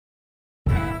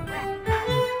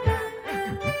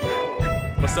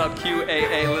What's up,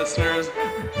 QAA listeners?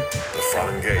 The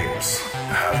fun games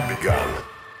have begun.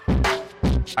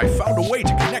 I found a way to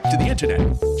connect to the internet.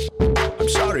 I'm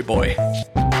sorry, boy.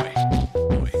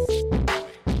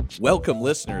 Welcome,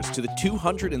 listeners, to the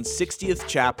 260th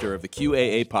chapter of the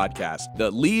QAA podcast, the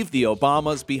Leave the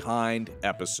Obamas Behind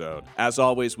episode. As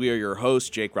always, we are your hosts,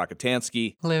 Jake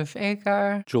Rockatansky, Liv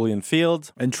Agar, Julian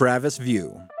Fields, and Travis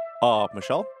View.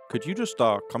 Michelle, could you just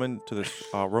come into this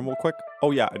room real quick?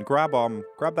 Oh yeah, and grab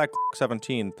that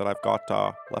 17 that I've got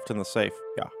left in the safe.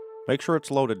 Yeah, make sure it's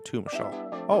loaded too, Michelle.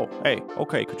 Oh, hey,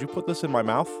 okay, could you put this in my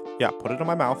mouth? Yeah, put it in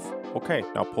my mouth. Okay,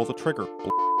 now pull the trigger.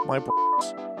 My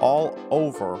brains all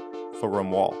over the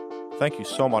room wall. Thank you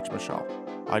so much, Michelle.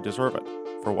 I deserve it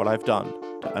for what I've done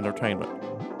to entertainment.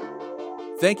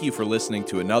 Thank you for listening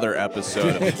to another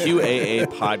episode of the QAA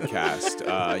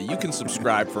podcast. You can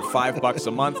subscribe for $5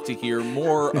 a month to hear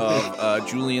more of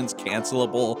Julian's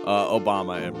cancelable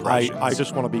Obama impressions. I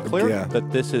just want to be clear Yeah.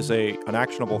 that this is an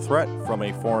actionable threat from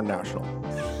a foreign national.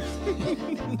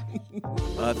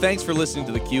 Thanks for listening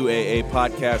to the QAA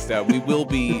podcast. We will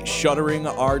be shuttering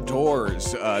our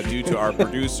doors due to our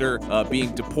producer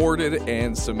being deported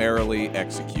and summarily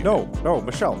executed. No,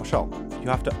 Michelle, you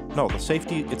have to, no, the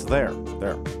safety, it's there,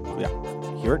 yeah.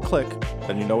 Hear it click,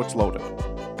 then you know it's loaded.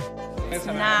 It's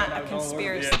not a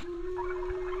conspiracy.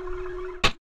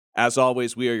 As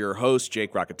always, we are your hosts,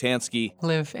 Jake Rockatansky.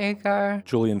 Liv Agar,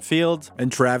 Julian Fields,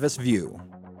 And Travis View.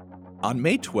 On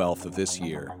May 12th of this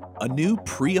year, a new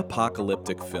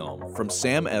pre-apocalyptic film from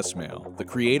Sam Esmail, the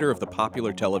creator of the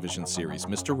popular television series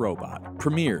Mr. Robot,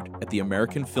 premiered at the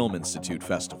American Film Institute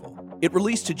Festival. It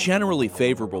released to generally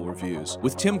favorable reviews,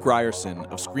 with Tim Grierson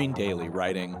of Screen Daily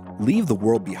writing, Leave the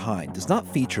World Behind does not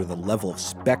feature the level of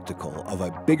spectacle of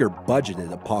a bigger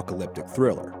budgeted apocalyptic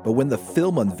thriller, but when the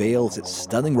film unveils its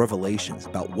stunning revelations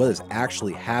about what is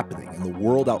actually happening in the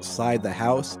world outside the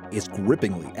house, it's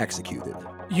grippingly executed.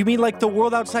 You mean like the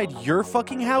world outside your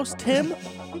fucking house, Tim?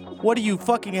 What are you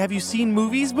fucking, have you seen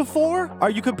movies before? Are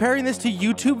you comparing this to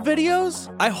YouTube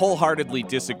videos? I wholeheartedly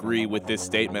disagree with this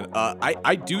statement.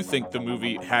 I do think the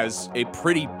movie has a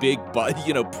pretty big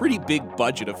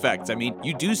budget effects. I mean,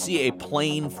 you do see a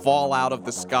plane fall out of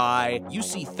the sky. You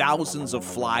see thousands of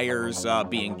flyers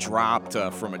being dropped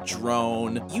from a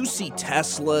drone. You see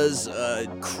Teslas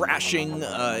crashing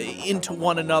into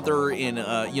one another in,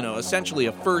 essentially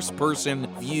a first-person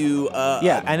view.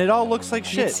 Yeah, and it all looks like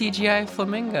shit. CGI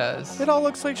flamingos. It all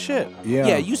looks like shit.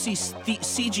 Yeah, you see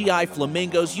CGI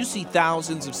flamingos, you see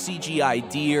thousands of CGI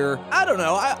deer. I don't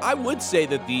know, I would say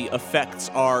that the effects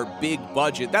are big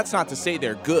budget. That's not to say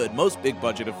they're good. Most big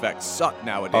budget effects suck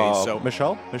nowadays, so...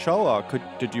 Michelle,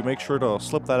 did you make sure to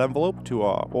slip that envelope to,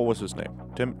 what was his name?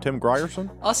 Tim Grierson?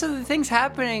 Also, the things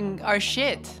happening are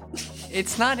shit.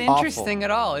 It's not interesting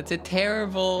at all. It's a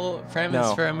terrible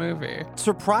premise for a movie.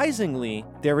 Surprisingly,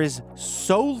 there is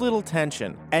so little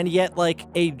tension, and yet, like,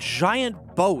 a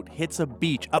giant boat hits a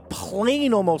beach, a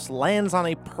plane almost lands on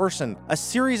a person, a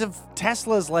series of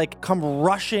Teslas, like, come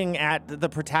rushing at the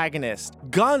protagonist.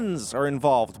 Guns are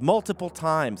involved multiple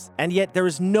times, and yet there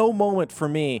is no moment for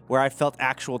me where I felt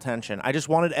actual tension. I just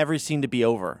wanted every scene to be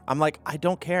over. I'm like, I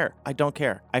don't care.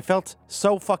 I felt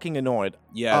so fucking annoyed.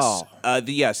 Yes.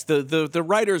 The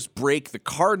writers break the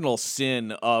cardinal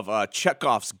sin of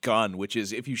Chekhov's gun, which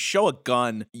is if you show a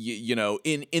gun,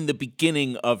 in the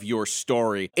beginning of your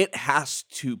story, it has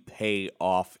to pay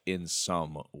off in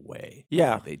some way.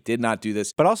 Yeah. They did not do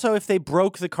this. But also, if they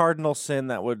broke the cardinal sin,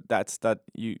 I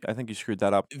think you screwed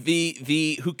that up.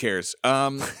 Who cares?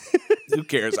 Who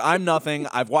cares? I'm nothing.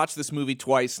 I've watched this movie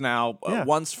twice now.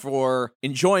 Once for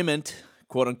enjoyment,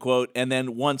 quote unquote, and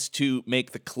then once to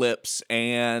make the clips.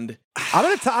 And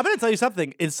I'm gonna tell you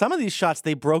something. In some of these shots,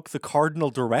 they broke the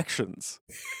cardinal directions.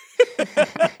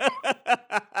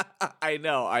 I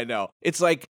know. It's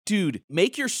like, dude,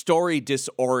 make your story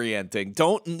disorienting.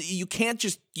 You can't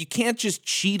just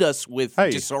cheat us with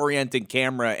disorienting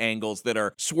camera angles that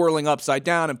are swirling upside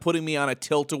down and putting me on a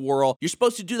tilt-a-whirl. You're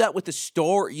supposed to do that with the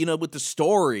story, with the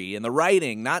story and the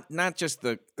writing, not just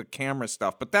the camera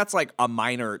stuff. But that's like a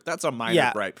minor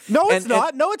gripe. No, it's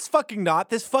not. No, it's fucking not.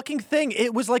 This fucking thing,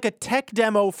 it was like a tech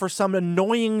demo for some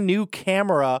annoying new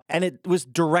camera, and it was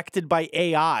directed by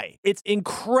AI. It's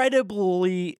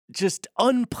incredibly just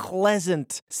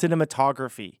unpleasant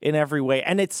cinematography in every way,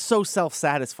 and it's so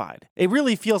self-satisfied. It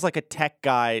really feels like a tech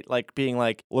guy, like being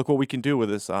like, "Look what we can do with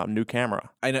this new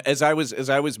camera." I know. As I was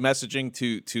messaging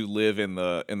to Liv in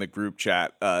the group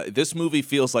chat, this movie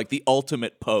feels like the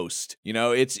ultimate post.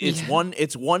 It's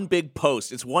one big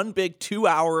post. It's one big 2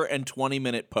 hour and 20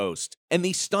 minute post. And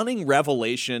the stunning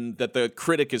revelation that the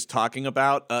critic is talking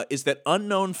about is that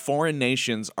unknown foreign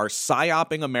nations are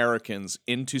psyoping Americans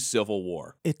into civil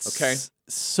war. It's okay?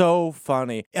 so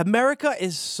funny. America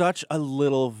is such a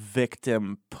little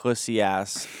victim pussy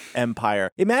ass empire.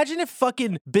 Imagine if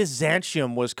fucking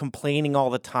Byzantium was complaining all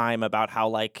the time about how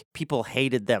like people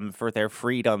hated them for their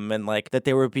freedom and like that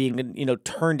they were being, you know,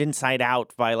 turned inside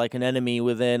out by like an enemy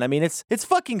within. I mean, it's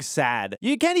fucking sad.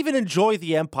 You can't even enjoy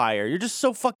the empire. You're just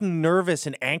so fucking nervous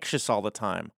and anxious all the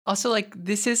time. Also, like,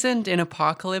 this isn't an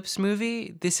apocalypse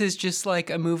movie. This is just like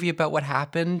a movie about what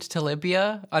happened to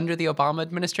Libya under the Obama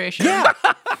administration. Yeah.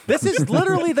 This is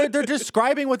literally, they're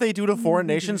describing what they do to foreign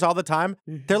nations all the time.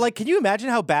 They're like, can you imagine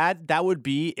how bad that would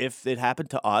be if it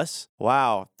happened to us?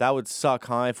 Wow, that would suck,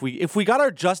 huh? If we got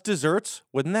our just desserts,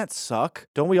 wouldn't that suck?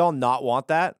 Don't we all not want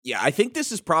that? Yeah, I think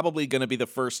this is probably going to be the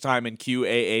first time in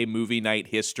QAA movie night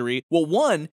history. Well,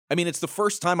 one, I mean, it's the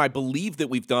first time I believe that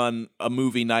we've done a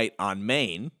movie night on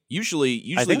Maine. Usually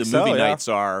the movie nights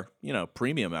are, you know,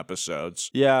 premium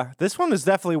episodes. Yeah, this one is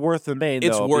definitely worth the Maine,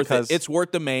 It's though. worth it. It's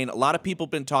worth the Maine. A lot of people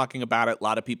have been talking about it. A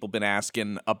lot of people have been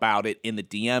asking about it in the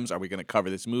DMs. Are we going to cover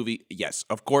this movie? Yes,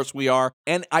 of course we are.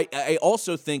 And I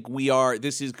also think we are.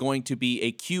 This is going to be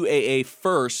a QAA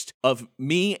first of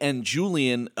me and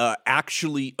Julian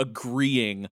actually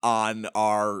agreeing on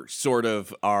our sort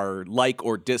of our like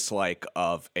or dislike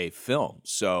of a film.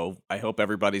 So I hope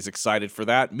everybody's excited for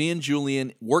that. Me and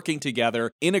Julian working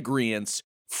together in agreement,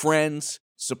 friends,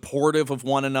 supportive of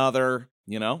one another.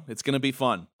 You know, it's going to be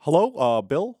fun. Hello,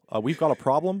 Bill. We've got a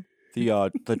problem.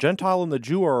 The Gentile and the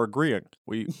Jew are agreeing.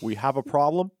 We have a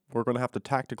problem. We're going to have to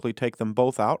tactically take them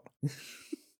both out.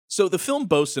 So the film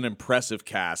boasts an impressive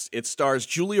cast. It stars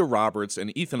Julia Roberts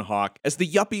and Ethan Hawke as the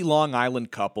yuppie Long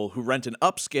Island couple who rent an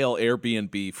upscale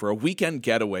Airbnb for a weekend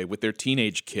getaway with their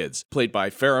teenage kids, played by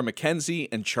Farrah McKenzie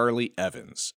and Charlie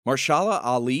Evans. Marshala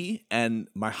Ali and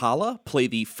Myha'la play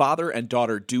the father and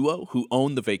daughter duo who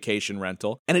own the vacation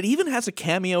rental, and it even has a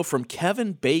cameo from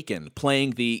Kevin Bacon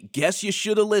playing the guess you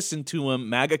shoulda listened to him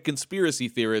MAGA conspiracy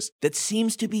theorist that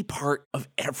seems to be part of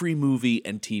every movie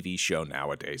and TV show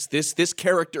nowadays. This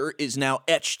character is now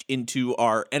etched into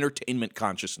our entertainment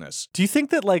consciousness. Do you think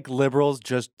that like liberals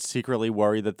just secretly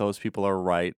worry that those people are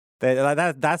right?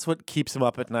 That's what keeps them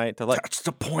up at night. They're like, that's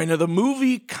the point of the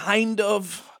movie, kind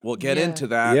of. We'll get into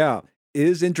that. Yeah, it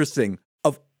is interesting.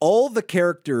 Of all the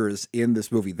characters in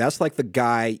this movie, that's like the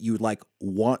guy you like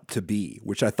want to be,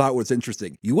 which I thought was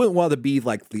interesting. You wouldn't want to be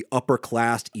like the upper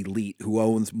class elite who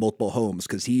owns multiple homes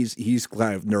because he's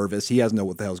kind of nervous. He doesn't know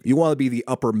what the hell's. You want to be the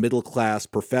upper middle class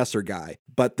professor guy.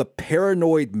 But the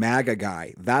paranoid MAGA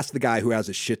guy, that's the guy who has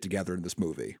his shit together in this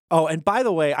movie. Oh, and by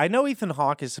the way, I know Ethan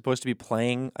Hawke is supposed to be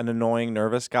playing an annoying,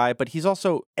 nervous guy, but he's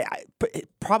also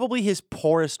probably his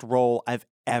poorest role I've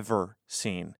ever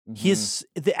seen.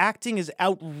 The acting is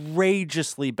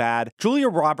outrageously bad. Julia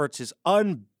Roberts is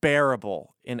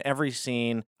unbearable in every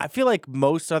scene. I feel like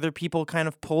most other people kind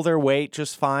of pull their weight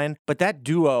just fine, but that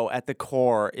duo at the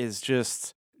core is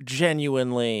just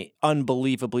genuinely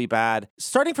unbelievably bad.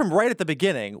 Starting from right at the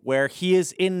beginning, where he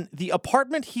is in the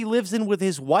apartment he lives in with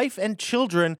his wife and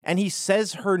children, and he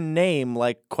says her name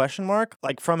like ?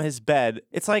 Like from his bed.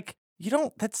 It's like,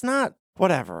 that's not,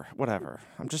 whatever.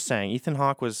 I'm just saying, Ethan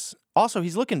Hawke was, also,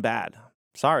 he's looking bad.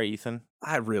 Sorry, Ethan.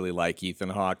 I really like Ethan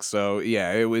Hawke, so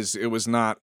yeah, it was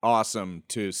not awesome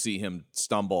to see him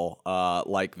stumble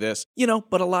like this. You know,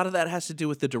 but a lot of that has to do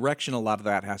with the direction. A lot of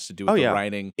that has to do with the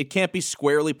writing. It can't be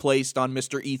squarely placed on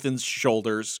Mr. Ethan's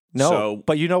shoulders. No,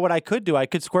 but you know what I could do? I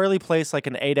could squarely place like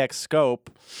an 8X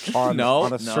scope on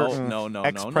a certain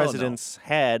ex-president's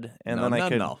head, and then I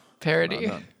could...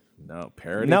 Parody? No,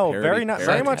 parody. No, parody,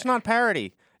 very much not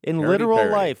parody. In Parody, literal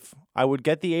parody. life, I would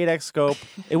get the 8X scope.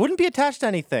 It wouldn't be attached to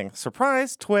anything.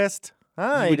 Surprise, twist.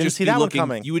 You didn't see that one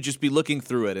coming. You would just be looking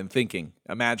through it and thinking,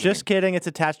 imagining. Just kidding. It's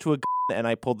attached to a and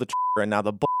I pulled the trigger, and now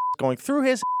the is going through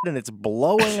his and it's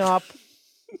blowing up.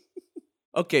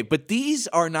 Okay, but these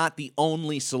are not the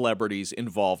only celebrities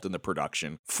involved in the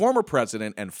production. Former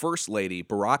President and First Lady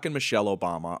Barack and Michelle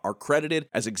Obama are credited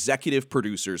as executive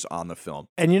producers on the film.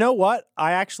 And you know what?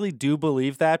 I actually do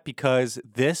believe that because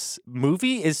this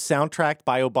movie is soundtracked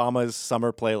by Obama's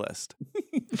summer playlist.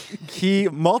 He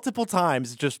multiple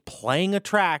times just playing a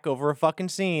track over a fucking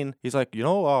scene. He's like,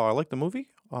 I like the movie.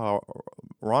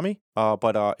 Rami,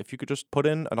 but if you could just put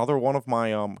in another one of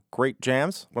my great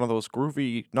jams, one of those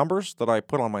groovy numbers that I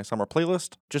put on my summer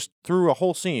playlist, just through a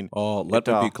whole scene. Let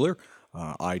me be clear.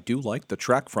 I do like the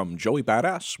track from Joey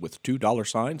Badass with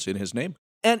 $2 in his name.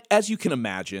 And as you can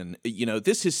imagine,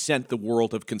 this has sent the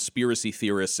world of conspiracy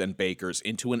theorists and bakers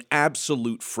into an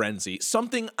absolute frenzy,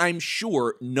 something I'm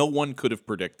sure no one could have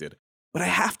predicted. But I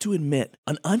have to admit,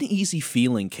 an uneasy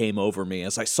feeling came over me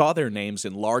as I saw their names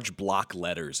in large block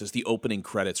letters as the opening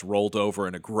credits rolled over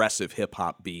an aggressive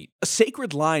hip-hop beat. A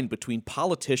sacred line between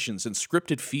politicians and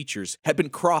scripted features had been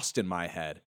crossed in my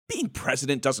head. Being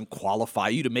president doesn't qualify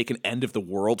you to make an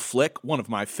end-of-the-world flick, one of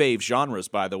my fave genres,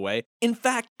 by the way. In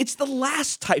fact, it's the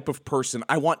last type of person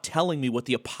I want telling me what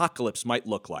the apocalypse might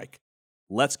look like.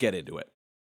 Let's get into it.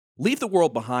 Leave the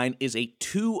World Behind is a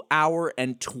 2-hour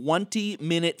and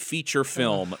 20-minute feature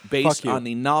film based on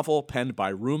the novel penned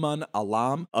by Rumaan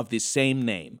Alam of the same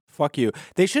name. Fuck you.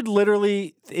 They should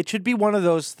literally, it should be one of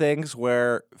those things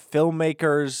where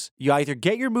filmmakers, you either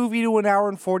get your movie to an hour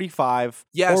and 45,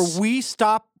 yes, or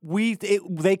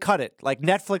they cut it. Like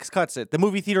Netflix cuts it. The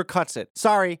movie theater cuts it.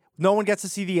 Sorry, no one gets to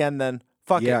see the end then.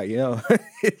 Fuck it.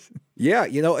 Yeah,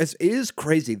 it is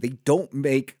crazy. They don't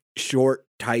make short,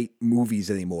 tight movies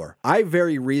anymore. I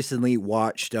very recently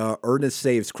watched Ernest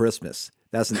Saves Christmas.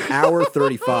 That's an hour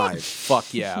 35.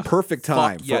 Fuck yeah. Perfect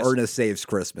time for yes. Ernest Saves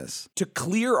Christmas. To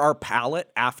clear our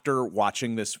palate after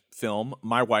watching this film,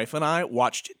 my wife and I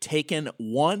watched Taken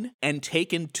 1 and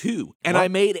Taken 2. And I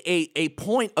made a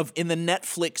point of, in the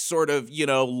Netflix sort of,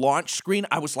 launch screen,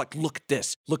 I was like, look at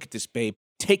this, babe.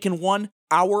 Taken 1,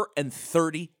 hour and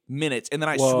 30 minutes. And then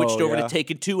I switched over to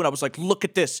Taken 2 and I was like, look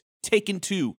at this, Taken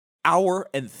 2, hour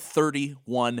and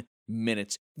 31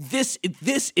 minutes. This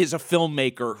is a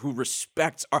filmmaker who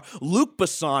respects Luc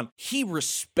Besson. He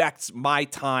respects my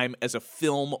time as a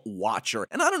film watcher.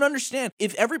 And I don't understand.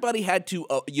 If everybody had to,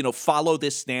 follow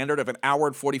this standard of an hour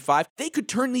and 45, they could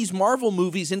turn these Marvel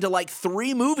movies into like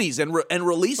 3 movies and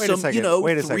release them,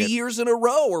 3 years in a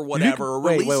row or whatever.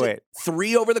 Wait.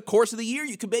 3 over the course of the year.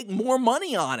 You could make more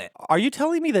money on it. Are you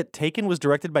telling me that Taken was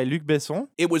directed by Luc Besson?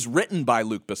 It was written by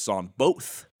Luc Besson,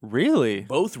 both. Really?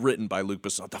 Both written by Luc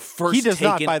Besson. The first He does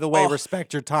Taken, not, by the way,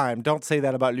 respect your time. Don't say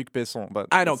that about Luc Besson, but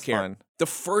I don't care. Fine. The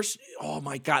first, oh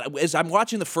my God, as I'm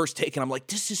watching the first Taken, I'm like,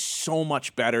 this is so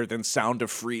much better than Sound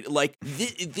of Freedom. Like,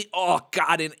 oh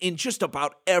God, in just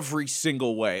about every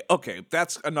single way. Okay,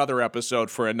 that's another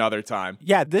episode for another time.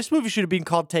 Yeah, this movie should have been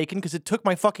called Taken because it took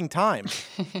my fucking time.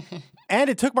 And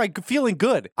it took my feeling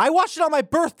good. I watched it on my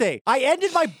birthday. I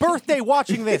ended my birthday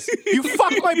watching this. You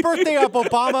fucked my birthday up,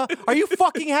 Obama. Are you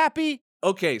fucking happy?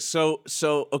 Okay, so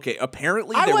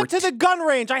apparently I went to the gun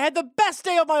range. I had the best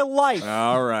day of my life.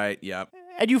 All right, yep.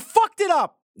 And you fucked it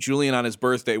up. Julian on his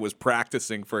birthday was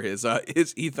practicing for his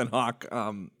Ethan Hawke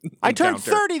I turned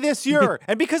 30 this year,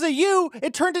 and because of you,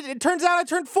 it turns out I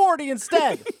turned 40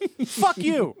 instead. Fuck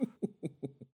you.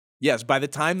 Yes, by the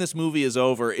time this movie is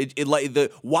over,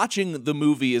 watching the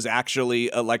movie is actually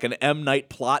like an M. Night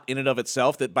plot in and of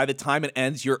itself, that by the time it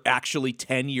ends, you're actually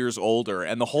 10 years older,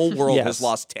 and the whole world has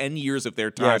lost 10 years of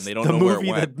their time. Yes, they don't know where it went.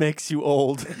 The movie that makes you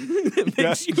old. It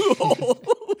makes you old.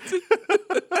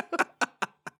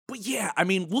 But yeah, I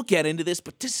mean, we'll get into this,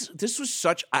 but this was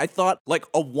such, I thought, like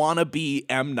a wannabe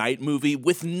M. Night movie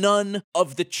with none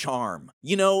of the charm.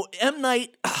 M.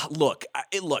 Night, look,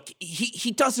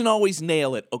 he doesn't always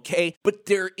nail it, okay? But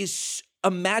there is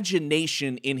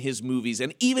imagination in his movies,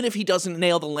 and even if he doesn't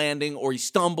nail the landing or he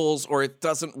stumbles or it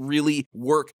doesn't really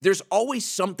work, there's always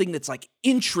something that's like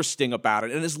interesting about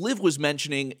it. And as Liv was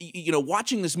mentioning,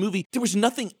 watching this movie, there was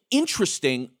nothing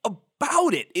interesting about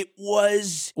it. It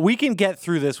was... We can get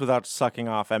through this without sucking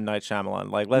off M. Night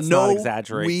Shyamalan. Like, let's not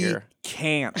exaggerate here.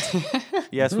 Can't.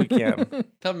 Yes, we can.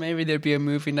 Thought maybe there'd be a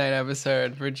movie night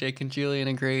episode where Jake and Julian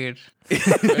agreed.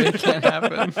 It can't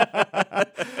happen.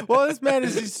 Well, this man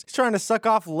he's trying to suck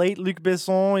off late Luc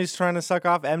Besson. He's trying to suck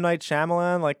off M. Night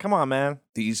Shyamalan. Like, come on, man.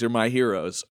 These are my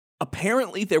heroes.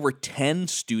 Apparently, there were 10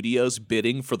 studios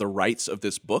bidding for the rights of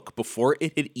this book before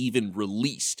it had even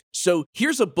released. So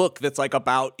here's a book that's like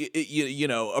about,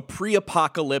 a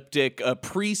pre-apocalyptic, a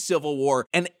pre-Civil War,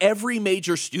 and every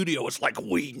major studio was like,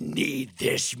 we need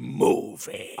this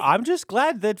movie. I'm just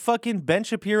glad that fucking Ben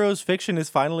Shapiro's fiction is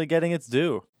finally getting its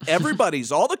due. All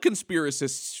the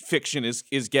conspiracist fiction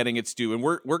is getting its due, and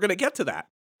we're going to get to that.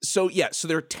 So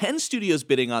there are 10 studios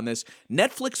bidding on this.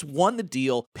 Netflix won the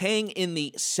deal, paying in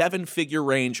the 7-figure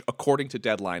range, according to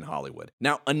Deadline Hollywood.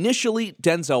 Now, initially,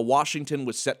 Denzel Washington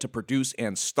was set to produce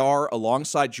and star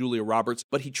alongside Julia Roberts,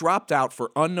 but he dropped out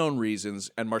for unknown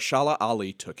reasons, and Mahershala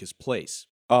Ali took his place.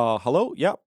 Hello?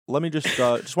 Yep. Let me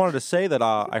just wanted to say that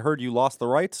I heard you lost the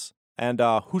rights, and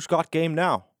who's got game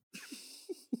now?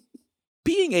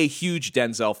 Being a huge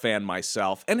Denzel fan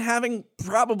myself, and having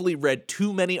probably read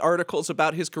too many articles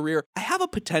about his career, I have a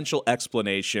potential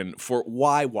explanation for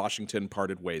why Washington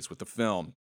parted ways with the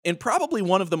film. In probably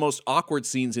one of the most awkward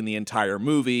scenes in the entire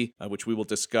movie, which we will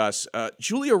discuss,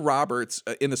 Julia Roberts,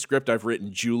 in the script I've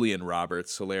written Julian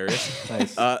Roberts, hilarious,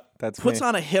 Nice. That's puts me.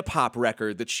 on a hip-hop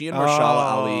record that she and Mahershala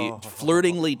Ali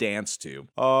flirtingly dance to.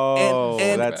 Oh,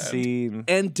 And- that scene.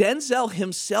 And Denzel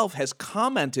himself has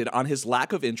commented on his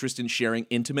lack of interest in sharing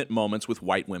intimate moments with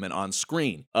white women on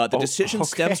screen. The decision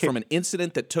stems from an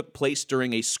incident that took place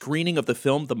during a screening of the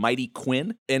film The Mighty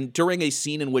Quinn, and during a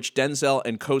scene in which Denzel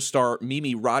and co-star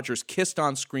Mimi Rogers kissed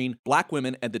on screen, black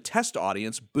women and the test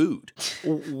audience booed.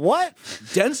 What?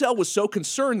 Denzel was so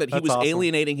concerned that he That's was awesome.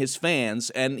 alienating his fans,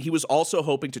 and he was also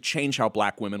hoping to change how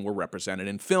black women were represented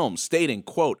in film, stating,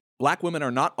 quote, "Black women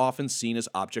are not often seen as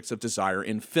objects of desire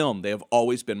in film. They have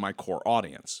always been my core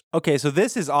audience." Okay, so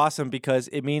this is awesome because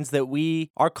it means that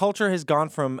our culture has gone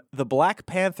from the Black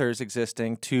Panthers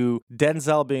existing to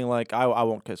Denzel being like, I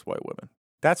won't kiss white women.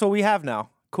 That's what we have now.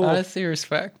 Cool. Honestly,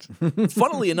 respect.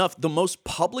 Funnily enough, the most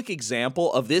public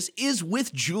example of this is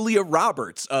with Julia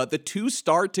Roberts. The two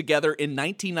starred together in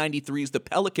 1993's The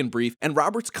Pelican Brief, and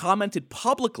Roberts commented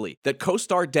publicly that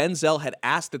co-star Denzel had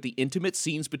asked that the intimate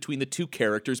scenes between the two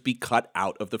characters be cut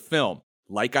out of the film.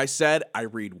 Like I said, I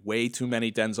read way too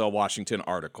many Denzel Washington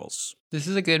articles. This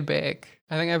is a good bake.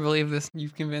 I think I believe this.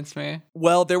 You've convinced me.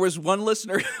 Well, there was one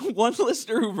listener who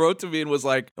wrote to me and was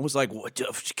like, "What?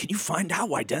 Can you find out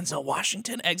why Denzel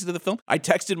Washington exited the film?" I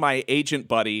texted my agent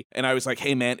buddy and I was like,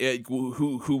 "Hey man,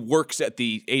 who works at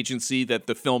the agency that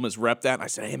the film is repped at?" And I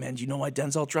said, "Hey man, do you know why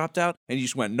Denzel dropped out?" And he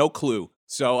just went, "No clue."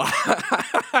 So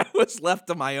I was left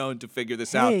on my own to figure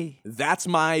this out. That's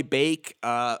my bake.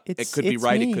 It could be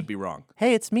right, me. it could be wrong.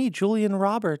 Hey, it's me, Julian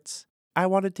Roberts. I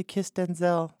wanted to kiss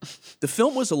Denzel. The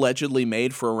film was allegedly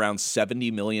made for around $70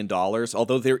 million,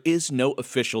 although there is no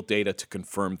official data to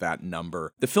confirm that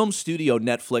number. The film studio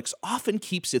Netflix often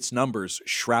keeps its numbers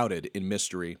shrouded in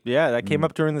mystery. Yeah, that came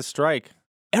up during the strike.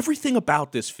 Everything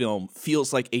about this film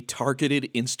feels like a targeted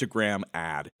Instagram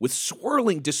ad with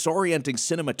swirling, disorienting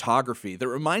cinematography that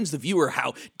reminds the viewer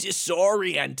how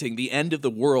disorienting the end of the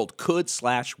world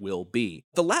could/will be.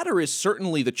 The latter is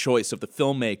certainly the choice of the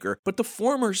filmmaker, but the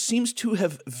former seems to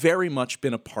have very much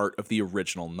been a part of the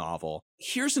original novel.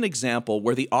 Here's an example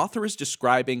where the author is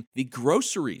describing the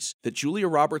groceries that Julia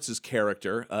Roberts'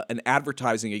 character, an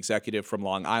advertising executive from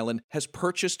Long Island, has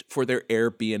purchased for their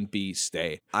Airbnb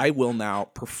stay. I will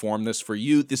now perform this for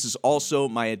you. This is also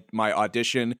my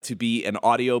audition to be an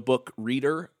audiobook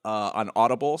reader on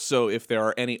Audible. So if there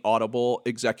are any Audible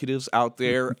executives out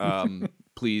there,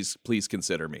 please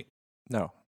consider me.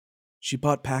 No. She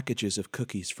bought packages of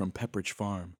cookies from Pepperidge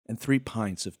Farm and 3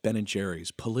 pints of Ben &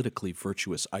 Jerry's politically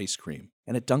virtuous ice cream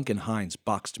and a Duncan Hines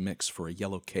boxed mix for a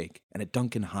yellow cake and a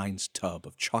Duncan Hines tub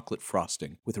of chocolate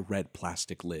frosting with a red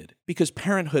plastic lid. Because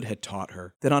parenthood had taught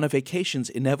her that on a vacation's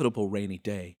inevitable rainy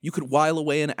day, you could while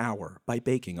away an hour by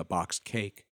baking a boxed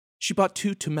cake. She bought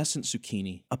 2 tumescent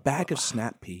zucchini, a bag of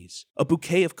snap peas, a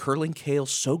bouquet of curling kale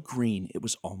so green it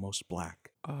was almost black.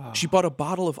 She bought a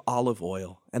bottle of olive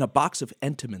oil and a box of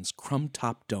Entenmann's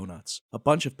crumb-topped donuts, a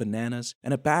bunch of bananas,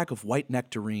 and a bag of white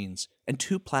nectarines, and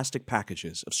 2 plastic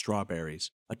packages of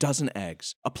strawberries, a dozen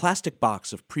eggs, a plastic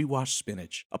box of pre-washed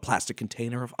spinach, a plastic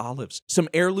container of olives, some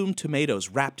heirloom tomatoes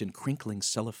wrapped in crinkling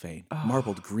cellophane,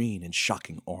 marbled green and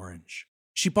shocking orange.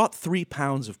 She bought 3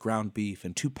 pounds of ground beef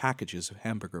and 2 packages of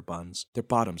hamburger buns, their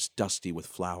bottoms dusty with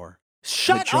flour.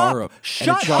 Shut up!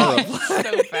 Shut up!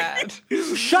 So bad.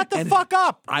 Shut the fuck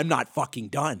up! I'm not fucking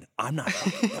done. I'm not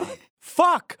fucking done.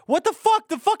 Fuck! What the fuck?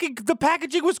 The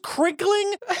packaging was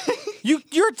crinkling?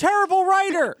 You're a terrible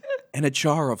writer! And a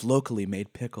jar of locally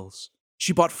made pickles.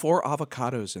 She bought 4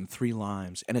 avocados and 3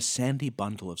 limes and a sandy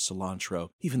bundle of cilantro,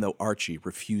 even though Archie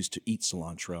refused to eat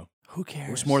cilantro. Who cares?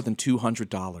 It was more than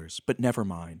 $200, but never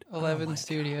mind. 11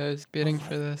 studios bidding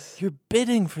for this. You're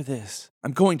bidding for this.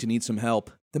 I'm going to need some help.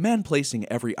 The man placing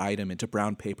every item into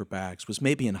brown paper bags was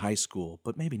maybe in high school,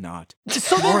 but maybe not.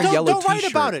 So Wore a then yellow don't write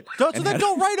t-shirt about it. and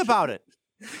Don't write about it.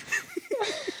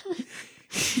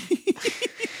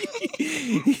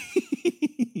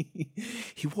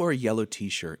 He wore a yellow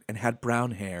t-shirt and had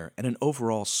brown hair and an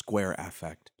overall square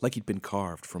affect, like he'd been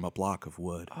carved from a block of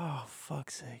wood. Oh,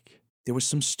 fuck's sake. There was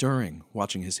some stirring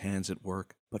watching his hands at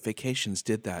work, but vacations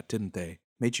did that, didn't they?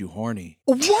 Made you horny.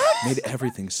 What? Made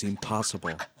everything seem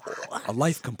possible. A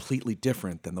life completely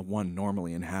different than the one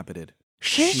normally inhabited.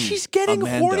 She's getting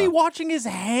Amanda, horny watching his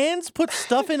hands put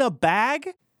stuff in a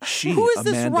bag? She, Who is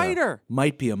this Amanda, writer?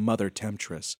 might be a mother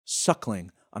temptress, suckling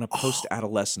on a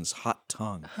post-adolescent's hot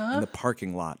tongue in the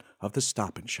parking lot of the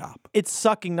Stop and Shop. It's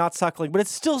sucking, not suckling, but it's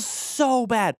still so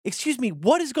bad. Excuse me,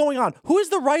 what is going on? Who is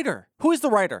the writer?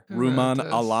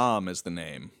 Ruman Alam is the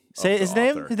name. Say the his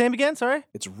name. author. His name again. Sorry.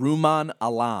 It's Rumaan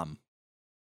Alam.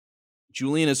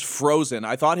 Julian is frozen.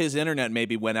 I thought his internet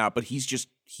maybe went out, but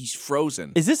he's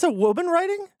frozen. Is this a woman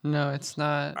writing? No, it's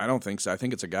not. I don't think so. I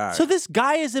think it's a guy. So this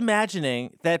guy is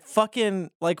imagining that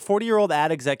fucking like 40-year-old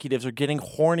ad executives are getting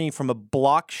horny from a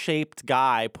block-shaped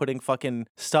guy putting fucking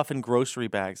stuff in grocery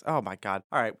bags. Oh my God.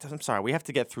 All right. I'm sorry. We have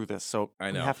to get through this. So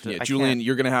I know. We have to, Yeah, I Julian, can't.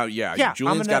 you're going to have,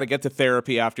 Julian's got to get to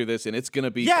therapy after this, and it's going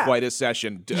to be quite a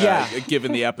session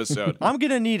given the episode. I'm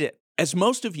going to need it. As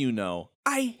most of you know,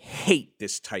 I hate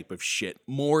this type of shit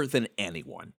more than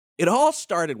anyone. It all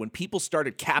started when people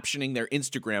started captioning their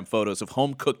Instagram photos of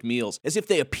home-cooked meals as if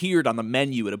they appeared on the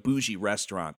menu at a bougie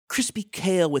restaurant. Crispy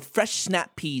kale with fresh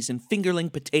snap peas and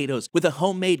fingerling potatoes with a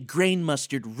homemade grain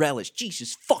mustard relish.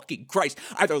 Jesus fucking Christ.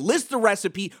 Either list the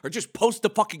recipe or just post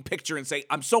the fucking picture and say,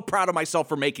 I'm so proud of myself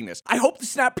for making this. I hope the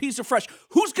snap peas are fresh.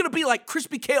 Who's gonna be like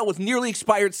crispy kale with nearly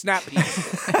expired snap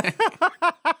peas?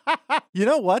 You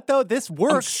know what though? This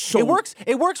works.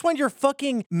 It works when your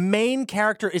fucking main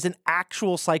character is an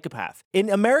actual psychopath. In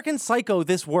American Psycho,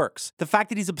 this works. The fact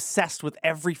that he's obsessed with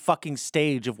every fucking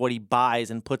stage of what he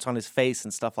buys and puts on his face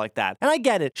and stuff like that. And I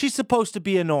get it. She's supposed to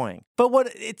be annoying.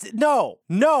 But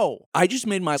no. I just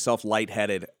made myself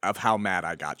lightheaded of how mad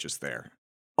I got just there.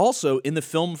 Also, in the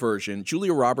film version,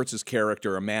 Julia Roberts'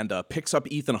 character, Amanda, picks up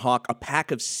Ethan Hawke a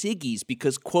pack of ciggies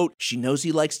because, quote, she knows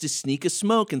he likes to sneak a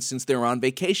smoke, and since they're on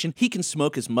vacation, he can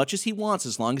smoke as much as he wants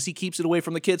as long as he keeps it away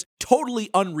from the kids. Totally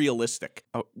unrealistic.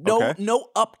 Oh, okay. No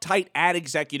uptight ad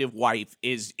executive wife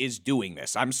is doing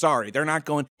this. I'm sorry. They're not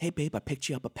going, hey, babe, I picked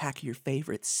you up a pack of your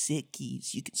favorite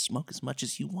ciggies. You can smoke as much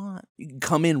as you want. You can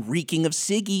come in reeking of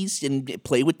ciggies and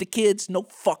play with the kids. No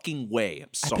fucking way.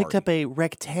 I'm sorry. I picked up a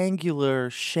rectangular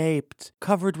shaped,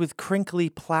 covered with crinkly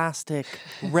plastic,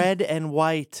 red and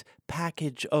white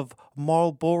package of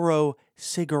Marlboro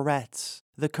cigarettes,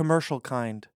 the commercial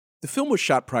kind. The film was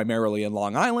shot primarily in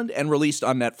Long Island and released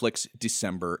on Netflix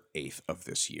December 8th of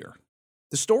this year.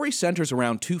 The story centers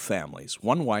around two families,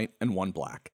 one white and one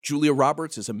black. Julia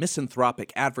Roberts is a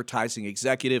misanthropic advertising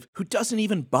executive who doesn't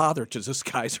even bother to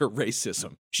disguise her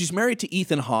racism. She's married to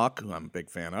Ethan Hawke, who I'm a big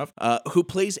fan of, who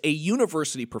plays a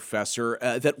university professor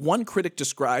that one critic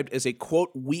described as a,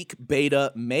 quote, weak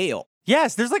beta male.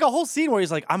 Yes, there's like a whole scene where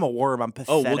he's like, I'm a worm, I'm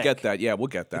pathetic. Oh, we'll get that. Yeah, we'll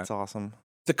get that. That's awesome.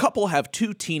 The couple have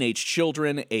two teenage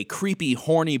children, a creepy,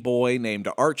 horny boy named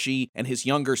Archie and his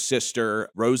younger sister,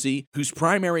 Rosie, whose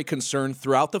primary concern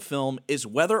throughout the film is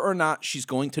whether or not she's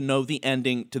going to know the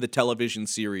ending to the television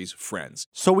series Friends.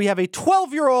 So we have a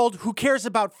 12-year-old who cares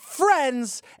about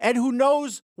Friends and who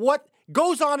knows what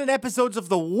goes on in episodes of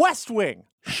The West Wing.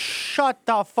 Shut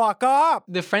the fuck up.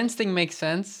 The Friends thing makes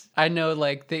sense. I know,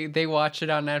 like, they watch it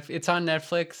on Netflix. It's on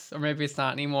Netflix, or maybe it's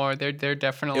not anymore. They're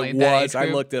definitely It that was. age I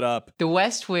group. looked it up. The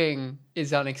West Wing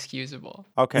is unexcusable.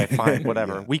 Okay, fine,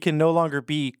 whatever. We can no longer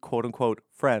be, quote-unquote,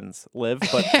 friends, Liv,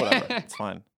 but whatever. It's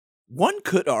fine. One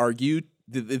could argue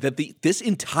that this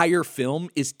entire film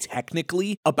is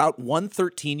technically about one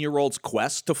 13-year-old's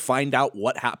quest to find out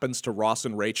what happens to Ross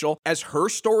and Rachel, as her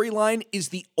storyline is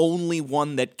the only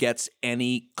one that gets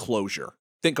any closure.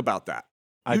 Think about that.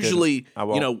 Usually,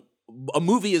 a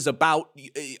movie is about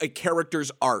a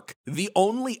character's arc. The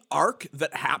only arc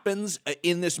that happens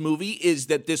in this movie is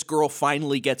that this girl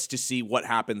finally gets to see what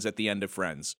happens at the end of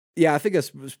Friends. Yeah, I think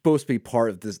it's supposed to be part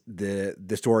of this the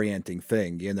disorienting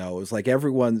thing, you know. It's like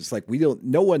everyone's like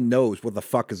no one knows what the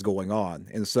fuck is going on.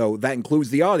 And so that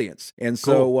includes the audience. And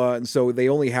so they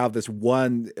only have this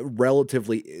one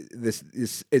relatively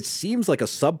it seems like a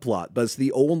subplot, but it's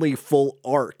the only full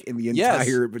arc in the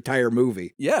entire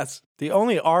movie. Yes. The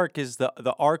only arc is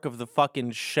the arc of the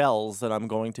fucking shells that I'm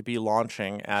going to be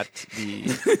launching at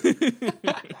the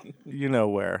you know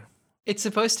where. It's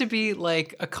supposed to be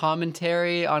like a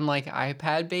commentary on like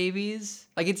iPad babies.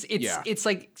 Like it's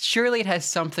like surely it has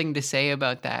something to say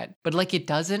about that, but like it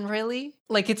doesn't really.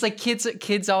 Like it's like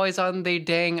kids always on their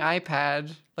dang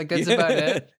iPad. Like that's about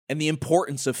it. And the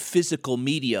importance of physical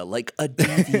media, like a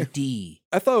DVD.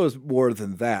 I thought it was more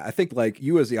than that. I think like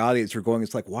you as the audience are going,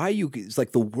 it's like, it's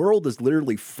like the world is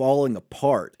literally falling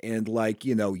apart. And like,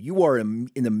 you know, you are in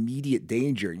immediate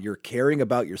danger. You're caring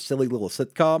about your silly little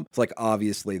sitcom. It's like,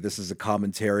 obviously this is a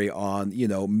commentary on, you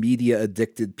know, media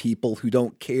addicted people who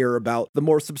don't care about the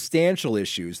more substantial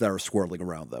issues that are swirling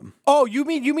around them. Oh, you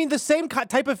mean the same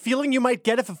type of feeling you might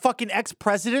get if a fucking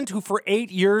ex-president who for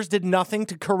 8 years did nothing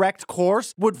to correct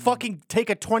course would fucking take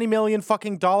a $20 million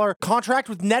fucking dollar contract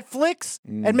with Netflix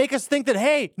and make us think that,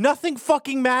 hey, nothing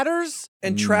fucking matters?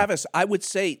 And Travis, I would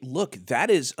say, look, that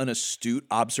is an astute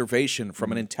observation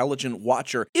from an intelligent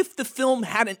watcher. If the film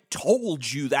hadn't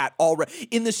told you that already,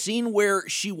 in the scene where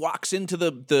she walks into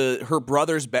her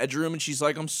brother's bedroom and she's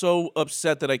like, I'm so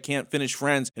upset that I can't finish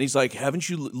Friends. And he's like, haven't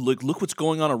you, look what's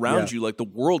going on around you. Like, the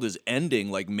world is ending.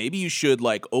 Like, maybe you should,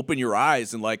 like, open your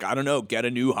eyes and, like, I don't know, get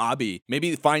a new hobby.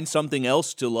 Maybe find something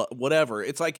else to, whatever.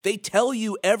 It's like, they tell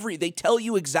you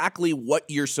exactly what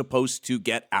you're supposed to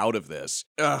get out of this.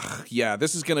 Ugh, yeah.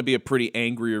 This is going to be a pretty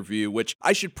angry review, which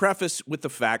I should preface with the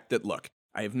fact that, look,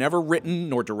 I have never written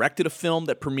nor directed a film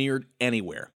that premiered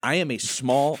anywhere. I am a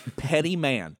small, petty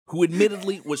man who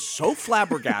admittedly was so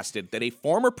flabbergasted that a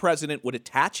former president would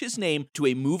attach his name to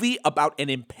a movie about an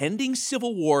impending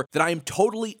civil war that I am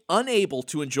totally unable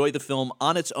to enjoy the film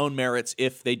on its own merits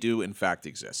if they do, in fact,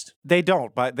 exist. They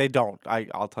don't.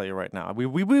 I'll tell you right now.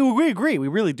 We agree. We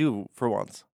really do for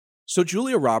once. So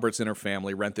Julia Roberts and her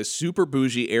family rent this super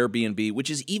bougie Airbnb, which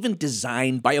is even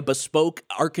designed by a bespoke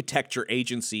architecture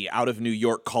agency out of New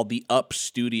York called the Up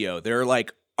Studio. They're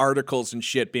like articles and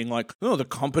shit being like, oh, the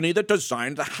company that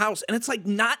designed the house. And it's like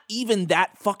not even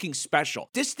that fucking special.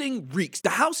 This thing reeks.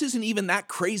 The house isn't even that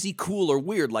crazy cool or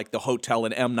weird like the hotel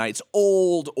in M. Night's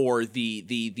Old or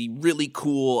the really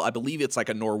cool, I believe it's like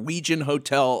a Norwegian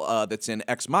hotel that's in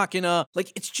Ex Machina.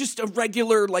 Like, it's just a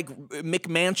regular like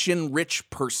McMansion rich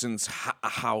person's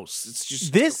house. It's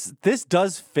just... This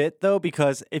does fit though,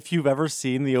 because if you've ever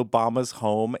seen the Obama's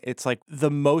home, it's like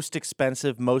the most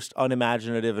expensive, most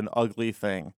unimaginative and ugly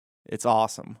thing. It's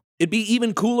awesome. It'd be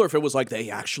even cooler if it was like they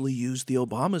actually used the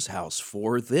Obama's house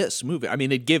for this movie. I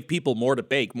mean, it'd give people more to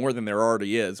bake, more than there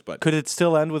already is, but... Could it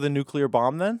still end with a nuclear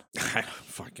bomb then? I don't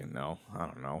fucking know. I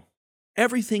don't know.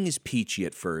 Everything is peachy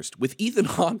at first, with Ethan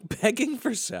Hawke begging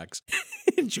for sex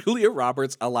and Julia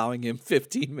Roberts allowing him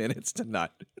 15 minutes to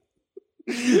nut.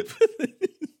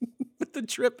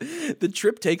 The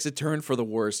trip takes a turn for the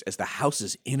worse as the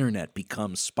house's internet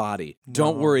becomes spotty. No.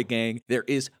 Don't worry, gang. There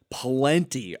is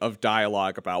plenty of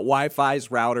dialogue about Wi-Fi's,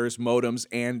 routers, modems,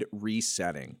 and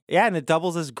resetting. Yeah, and it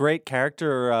doubles as great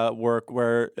character work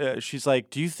where she's like,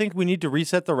 do you think we need to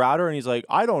reset the router? And he's like,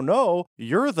 I don't know.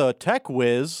 You're the tech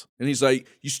whiz. And he's like,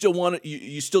 you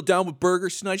still down with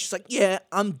burgers tonight? She's like, yeah,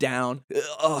 I'm down.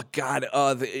 Oh, God.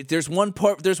 There's one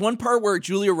part where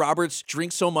Julia Roberts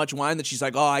drinks so much wine that she's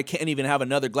like, oh, I can't even have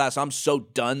another glass. I'm so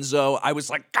donezo. I was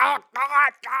like, oh,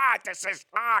 God, this is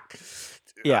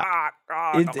yeah.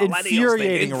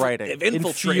 Infuriating writing.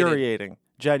 Infuriating.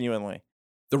 Genuinely.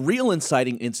 The real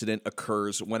inciting incident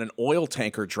occurs when an oil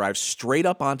tanker drives straight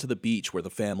up onto the beach where the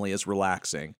family is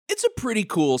relaxing. It's a pretty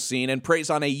cool scene and preys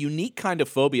on a unique kind of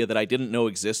phobia that I didn't know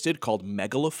existed called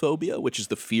megalophobia, which is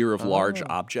the fear of large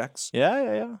objects.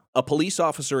 Yeah. A police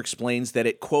officer explains that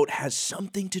it, quote, has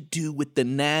something to do with the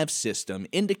nav system,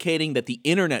 indicating that the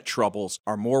internet troubles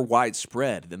are more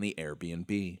widespread than the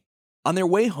Airbnb. On their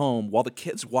way home, while the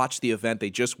kids watch the event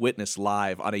they just witnessed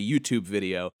live on a YouTube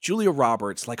video, Julia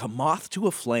Roberts, like a moth to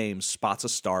a flame, spots a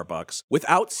Starbucks.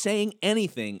 Without saying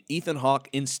anything, Ethan Hawke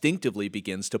instinctively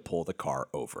begins to pull the car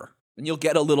over. And you'll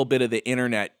get a little bit of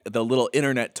the little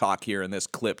internet talk here in this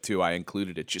clip too. I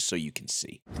included it just so you can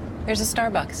see. There's a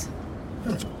Starbucks.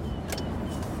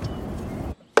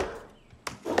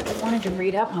 I wanted to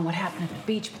read up on what happened at the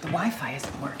beach, but the Wi-Fi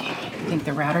isn't working. Think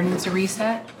the router needs a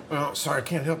reset? Well, sorry, I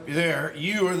can't help you there.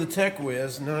 You are the tech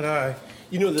whiz, not I.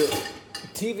 You know, the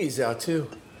TV's out, too.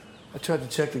 I tried to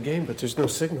check the game, but there's no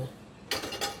signal.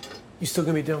 You still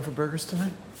gonna be down for burgers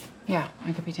tonight? Yeah,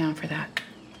 I could be down for that.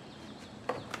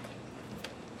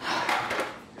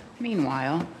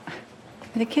 Meanwhile,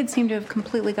 the kids seem to have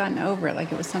completely gotten over it,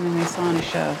 like it was something they saw on a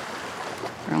show.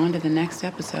 We're on to the next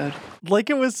episode.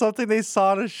 Like it was something they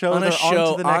saw on a show. On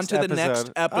to the next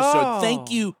episode.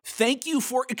 Oh. Thank you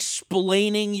for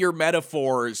explaining your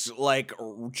metaphors. Like,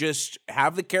 just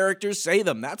have the characters say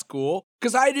them. That's cool.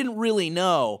 Because I didn't really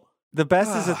know. The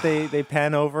best is that they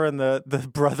pan over and the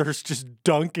brother's just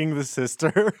dunking the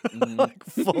sister. Like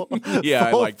full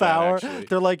I like power. That, actually.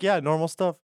 They're like, yeah, normal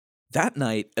stuff. That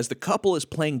night, as the couple is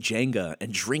playing Jenga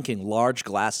and drinking large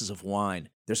glasses of wine,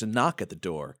 there's a knock at the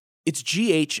door. It's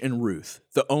GH and Ruth,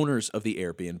 the owners of the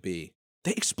Airbnb.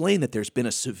 They explain that there's been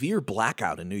a severe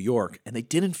blackout in New York and they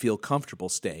didn't feel comfortable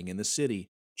staying in the city.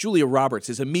 Julia Roberts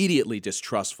is immediately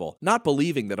distrustful, not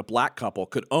believing that a black couple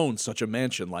could own such a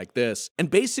mansion like this, and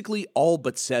basically all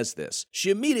but says this. She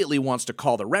immediately wants to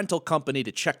call the rental company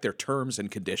to check their terms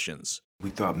and conditions. We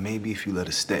thought maybe if you let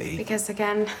us stay... Because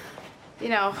again, you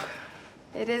know,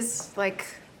 it is like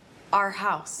our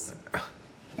house.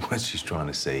 What she's trying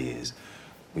to say is...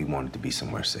 we wanted to be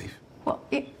somewhere safe. Well,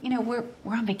 we're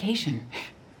on vacation.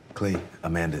 Clay,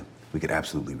 Amanda, we could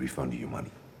absolutely refund you your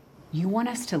money. You want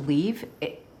us to leave?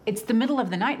 It's the middle of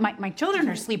the night. My children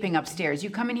are sleeping upstairs. You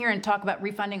come in here and talk about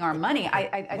refunding our money.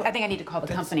 I think I need to call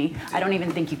the company. I don't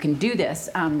even think you can do this.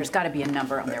 There's got to be a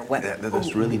number on their website.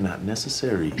 That's really not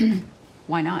necessary.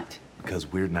 Why not?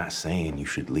 Because we're not saying you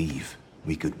should leave.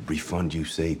 We could refund you,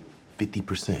 say,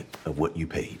 50% of what you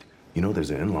paid. You know,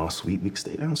 there's an in-law suite. We could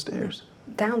stay downstairs.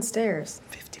 Downstairs?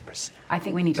 50%. I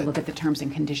think we need to look at the terms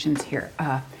and conditions here.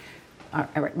 All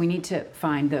right, we need to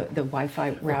find the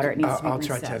Wi-Fi router. It needs to be I'll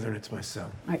try reset. tethering it to my cell.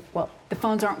 All right, well, the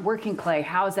phones aren't working, Clay.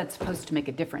 How is that supposed to make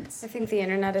a difference? I think the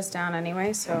internet is down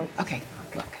anyway, so. Okay,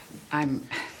 look,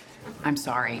 I'm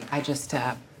sorry. I just,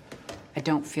 I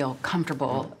don't feel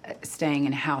comfortable staying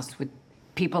in a house with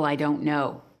people I don't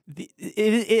know.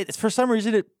 It for some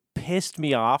reason, it pissed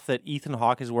me off that Ethan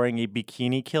Hawke is wearing a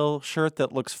Bikini Kill shirt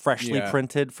that looks freshly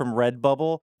printed from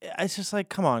Redbubble. It's just like,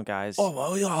 come on, guys. Oh,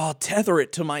 well, I'll tether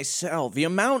it to my cell. The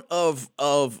amount of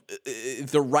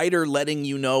the writer letting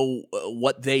you know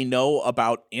what they know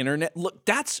about internet, look,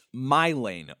 that's my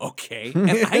lane, okay? And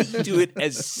I do it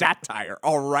as satire,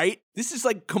 all right? This is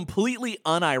like completely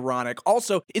unironic.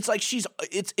 Also, it's like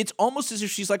it's almost as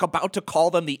if she's like about to call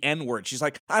them the N-word. She's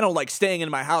like, I don't like staying in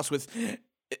my house with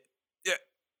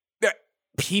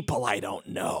people I don't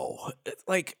know.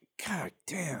 Like, God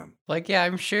damn. Like, yeah,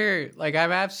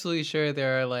 I'm absolutely sure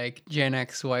there are like Gen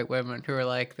X white women who are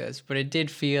like this, but it did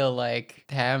feel like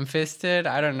ham-fisted.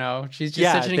 I don't know. She's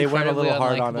just such an incredibly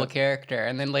unlikable character.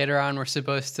 And then later on, we're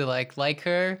supposed to like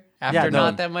her after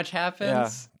not that much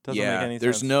happens. Doesn't make any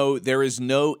sense. There is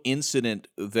no incident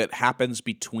that happens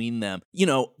between them. You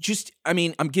know,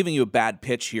 I'm giving you a bad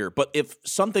pitch here, but if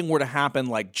something were to happen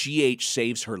like GH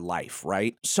saves her life,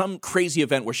 right? Some crazy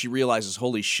event where she realizes,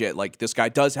 holy shit, like this guy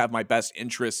does have my best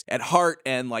interests at heart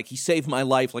and like he saved my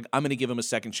life, like I'm going to give him a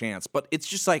second chance. But it's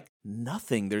just like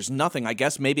nothing. There's nothing. I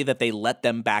guess maybe that they let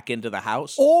them back into the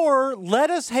house. Or let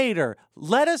us hate her.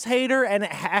 Let us hate her and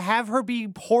have her be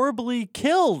horribly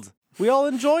killed. We all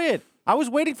enjoy it. I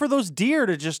was waiting for those deer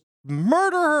to just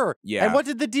murder her. Yeah. And what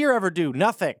did the deer ever do?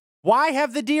 Nothing. Why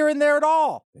have the deer in there at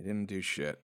all? They didn't do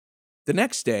shit. The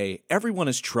next day, everyone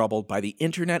is troubled by the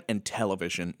internet and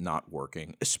television not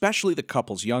working, especially the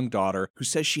couple's young daughter, who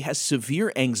says she has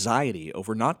severe anxiety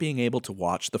over not being able to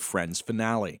watch the Friends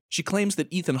finale. She claims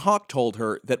that Ethan Hawke told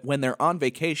her that when they're on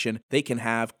vacation, they can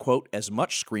have, quote, as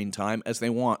much screen time as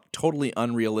they want. Totally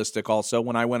unrealistic also.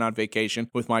 When I went on vacation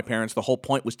with my parents, the whole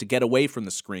point was to get away from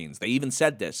the screens. They even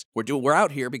said this. We're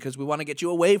out here because we want to get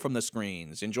you away from the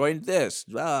screens. Enjoy this.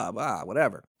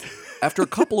 Whatever. After a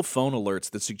couple of phone alerts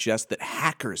that suggest that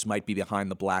hackers might be behind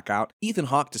the blackout, Ethan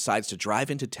Hawke decides to drive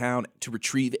into town to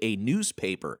retrieve a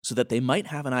newspaper so that they might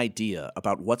have an idea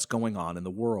about what's going on in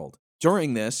the world.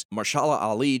 During this, Mahershala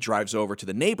Ali drives over to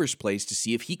the neighbor's place to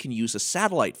see if he can use a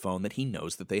satellite phone that he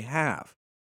knows that they have.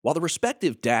 While the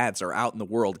respective dads are out in the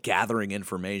world gathering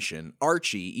information,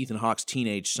 Archie, Ethan Hawke's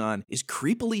teenage son, is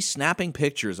creepily snapping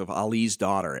pictures of Ali's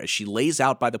daughter as she lays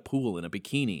out by the pool in a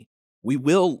bikini. We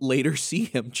will later see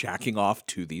him jacking off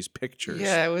to these pictures.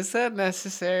 Yeah, was that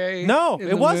necessary? No,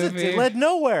 it wasn't. Movie?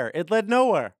 It led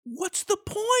nowhere. What's the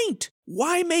point?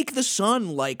 Why make the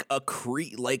son like a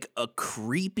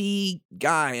creepy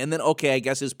guy? And then, okay, I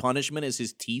guess his punishment is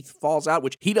his teeth falls out,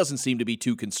 which he doesn't seem to be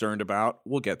too concerned about.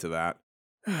 We'll get to that.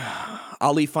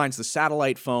 Ali finds the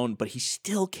satellite phone, but he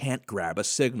still can't grab a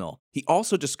signal. He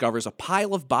also discovers a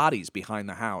pile of bodies behind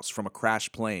the house from a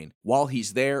crashed plane. While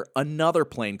he's there, another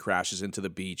plane crashes into the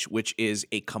beach, which is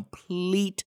a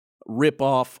complete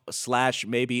ripoff /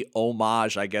 maybe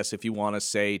homage, I guess, if you want to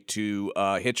say, to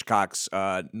Hitchcock's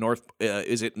North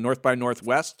by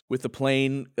Northwest, with the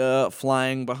plane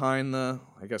flying behind the...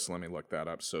 I guess let me look that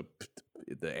up so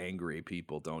the angry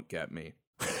people don't get me.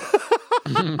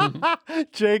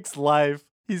 Jake's life.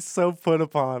 He's so put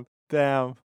upon.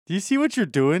 Damn. Do you see what you're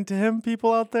doing to him,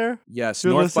 people out there? Yes,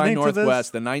 North by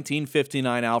Northwest, the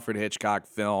 1959 Alfred Hitchcock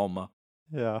film.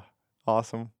 Yeah,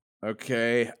 awesome.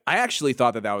 Okay, I actually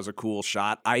thought that was a cool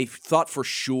shot. I thought for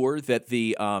sure that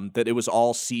that it was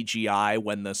all CGI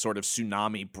when the sort of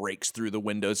tsunami breaks through the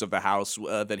windows of the house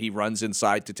that he runs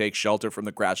inside to take shelter from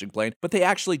the crashing plane. But they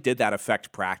actually did that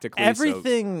effect practically.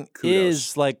 Everything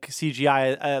is like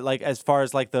CGI, like as far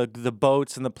as like the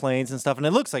boats and the planes and stuff, and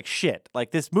it looks like shit. Like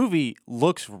this movie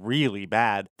looks really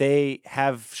bad. They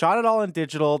have shot it all in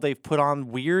digital. They've put on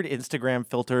weird Instagram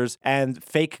filters and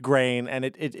fake grain, and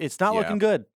it's not looking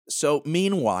good. So,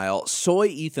 meanwhile, soy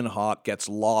Ethan Hawke gets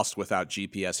lost without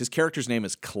GPS. His character's name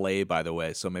is Clay, by the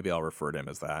way, so maybe I'll refer to him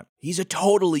as that. He's a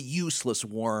totally useless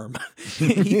worm.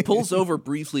 He pulls over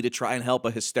briefly to try and help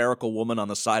a hysterical woman on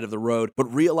the side of the road,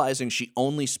 but realizing she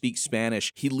only speaks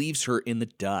Spanish, he leaves her in the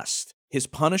dust. His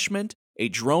punishment? a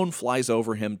drone flies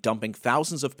over him, dumping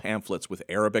thousands of pamphlets with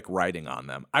Arabic writing on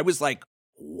them. I was like,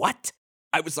 what?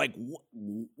 I was like,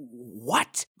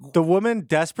 what? The woman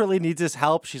desperately needs his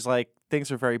help. She's like, things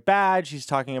are very bad. She's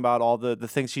talking about all the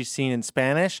things she's seen in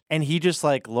Spanish. And he just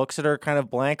like looks at her kind of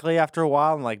blankly after a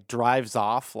while and like drives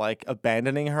off, like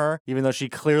abandoning her, even though she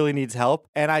clearly needs help.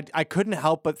 And I couldn't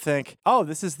help but think, oh,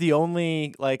 this is the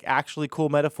only like actually cool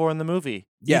metaphor in the movie.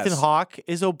 Yes. Ethan Hawke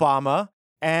is Obama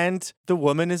and the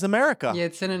woman is America. Yeah,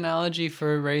 it's an analogy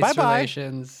for race Bye-bye.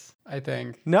 relations. I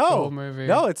think. No, the whole movie.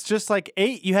 No, it's just like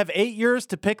you have 8 years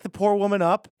to pick the poor woman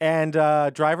up and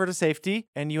drive her to safety,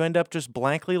 and you end up just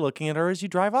blankly looking at her as you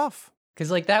drive off.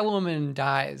 Because like that woman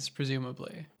dies,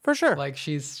 presumably. For sure. Like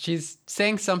she's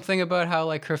saying something about how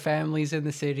like her family's in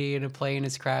the city and a plane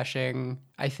is crashing,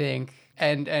 I think.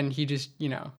 And he just,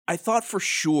 I thought for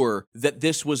sure that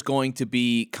this was going to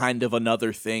be kind of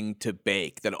another thing to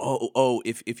bake. That,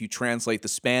 if you translate the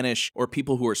Spanish, or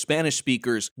people who are Spanish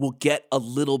speakers will get a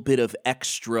little bit of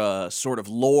extra sort of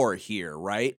lore here,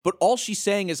 right? But all she's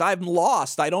saying is, I'm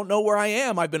lost. I don't know where I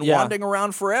am. I've been wandering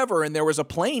around forever, and there was a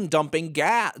plane dumping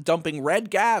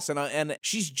red gas, and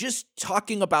she's just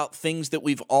talking about things that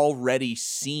we've already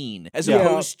seen, as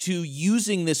opposed to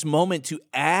using this moment to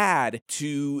add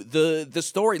to the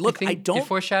story. Look, I don't... It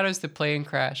foreshadows the plane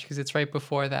crash because it's right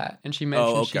before that. And she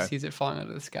mentioned she sees it falling out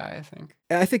of the sky, I think.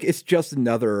 I think it's just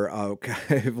another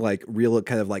kind of like real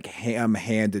kind of like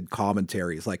ham-handed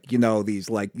commentaries, like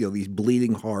these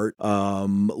bleeding heart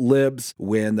libs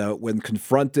when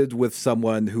confronted with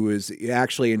someone who is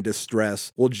actually in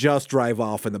distress will just drive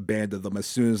off and abandon them as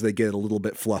soon as they get a little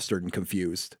bit flustered and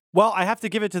confused. Well, I have to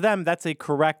give it to them. That's a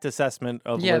correct assessment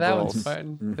of liberals. That one's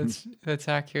fine. Mm-hmm. That's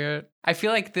accurate. I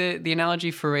feel like the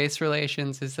analogy for race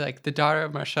relations is like the daughter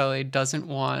of Marshall doesn't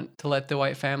want to let the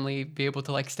white family be able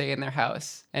to like stay in their house.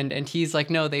 And he's like,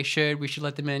 no, we should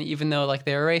let them in, even though like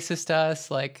they're racist to us,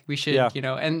 like we should,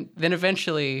 and then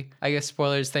eventually, I guess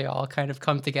spoilers, they all kind of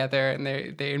come together and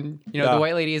they the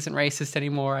white lady isn't racist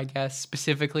anymore, I guess,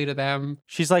 specifically to them.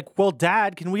 She's like, well,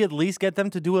 Dad, can we at least get them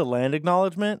to do a land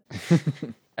acknowledgement?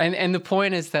 And the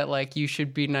point is that like you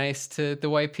should be nice to the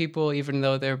white people even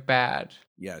though they're bad.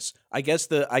 Yes. I guess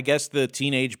the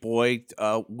teenage boy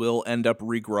will end up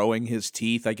regrowing his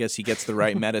teeth. I guess he gets the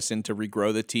right medicine to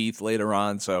regrow the teeth later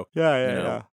on. So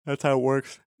yeah. That's how it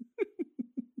works.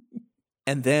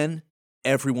 And then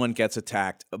everyone gets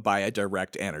attacked by a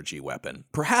direct energy weapon.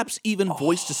 Perhaps even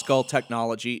voice-to-skull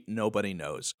technology, nobody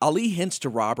knows. Ali hints to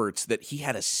Roberts that he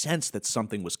had a sense that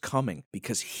something was coming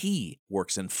because he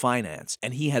works in finance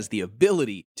and he has the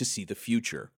ability to see the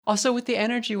future. Also, with the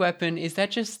energy weapon, is that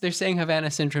just they're saying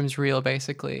Havana Syndrome's real,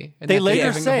 basically? And they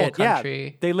later say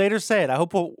it, They later say it. I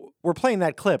hope we're playing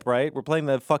that clip, right? We're playing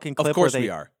the fucking clip. Of course where we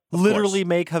are. Literally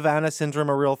make Havana Syndrome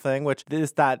a real thing, which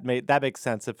that makes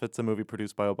sense if it's a movie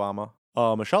produced by Obama.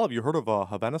 Michelle, have you heard of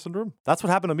Havana Syndrome? That's what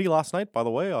happened to me last night, by the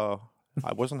way. I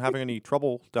wasn't having any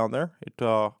trouble down there.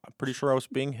 I'm pretty sure I was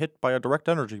being hit by a direct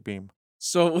energy beam.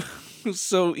 So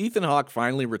Ethan Hawke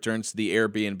finally returns to the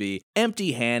Airbnb,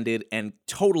 empty-handed and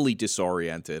totally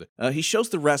disoriented. He shows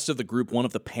the rest of the group one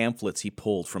of the pamphlets he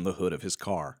pulled from the hood of his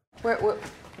car.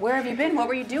 Where have you been? What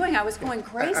were you doing? I was going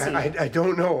crazy. I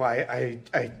don't know. I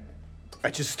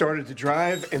just started to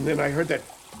drive, and then I heard that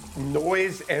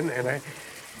noise, and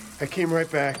I came right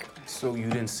back. So you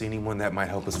didn't see anyone that might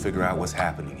help us figure out what's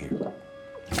happening here?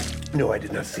 No, I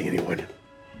did not see anyone.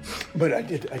 But I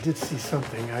did see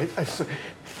something. I saw,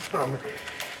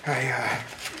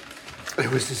 it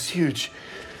was this huge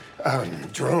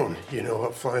drone,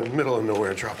 up flying in the middle of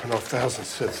nowhere, dropping off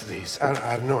thousands of these. I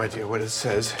have no idea what it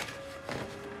says.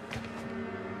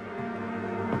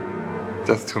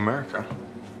 Death to America.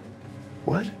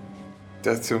 What?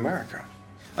 Death to America.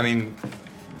 I mean,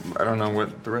 I don't know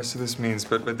what the rest of this means,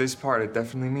 but this part, it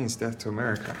definitely means death to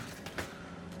America.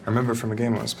 I remember from a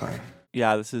game I was playing.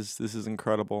 Yeah, this is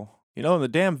incredible. In the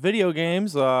damn video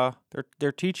games,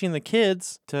 they're teaching the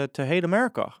kids to hate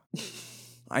America.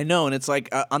 I know, and it's like,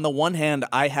 on the one hand,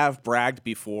 I have bragged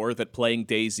before that playing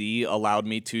DayZ allowed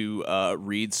me to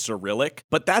read Cyrillic,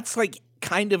 but that's like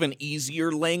kind of an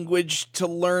easier language to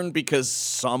learn because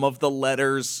some of the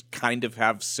letters kind of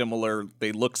have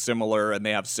they look similar and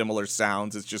they have similar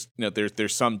sounds. It's just,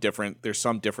 there's some different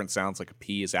sounds, like a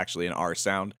P is actually an R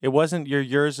sound. It wasn't your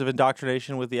years of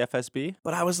indoctrination with the FSB?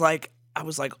 But I was like,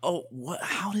 oh, what?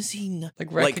 How does he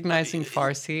like recognizing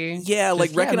Farsi? Yeah,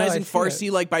 like recognizing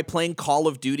Farsi, like by playing Call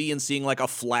of Duty and seeing like a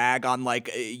flag on like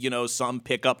some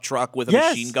pickup truck with a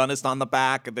machine gunist on the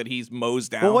back that he's mows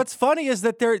down. Well, what's funny is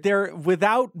that they're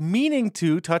without meaning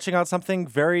to touching on something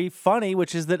very funny,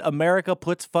 which is that America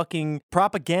puts fucking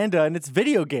propaganda in its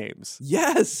video games.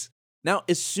 Yes. Now,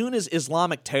 as soon as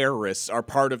Islamic terrorists are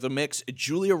part of the mix,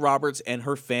 Julia Roberts and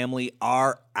her family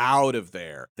are out of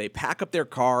there. They pack up their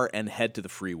car and head to the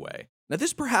freeway. Now,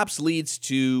 this perhaps leads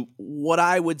to what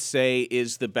I would say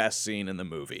is the best scene in the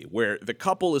movie, where the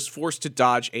couple is forced to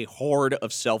dodge a horde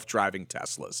of self-driving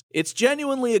Teslas. It's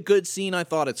genuinely a good scene. I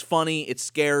thought it's funny, it's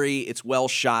scary, it's well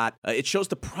shot. It shows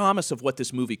the promise of what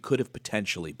this movie could have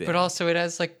potentially been. But also it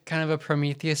has like kind of a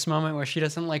Prometheus moment where she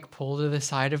doesn't like pull to the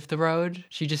side of the road.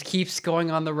 She just keeps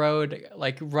going on the road,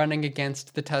 like running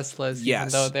against the Teslas, even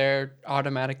though they're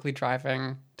automatically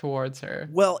driving towards her.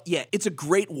 Well, yeah, it's a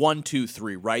great 1, 2,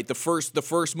 3, right? The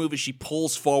first move is she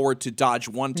pulls forward to dodge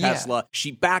one Tesla. Yeah.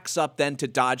 She backs up then to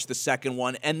dodge the second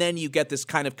one, and then you get this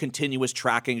kind of continuous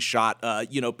tracking shot,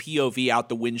 POV out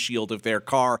the windshield of their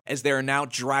car as they're now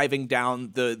driving down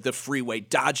the freeway,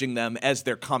 dodging them as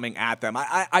they're coming at them.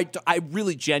 I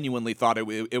really genuinely thought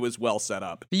it was well set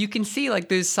up. But you can see like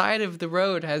the side of the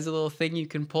road has a little thing you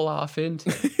can pull off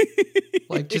into.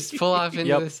 Like, just pull off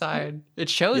into the side. It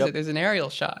shows it. There's an aerial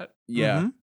shot. Yeah. Mm-hmm.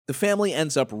 The family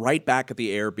ends up right back at the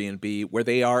Airbnb where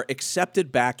they are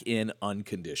accepted back in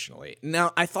unconditionally.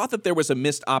 Now, I thought that there was a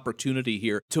missed opportunity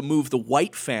here to move the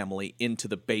White family into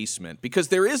the basement because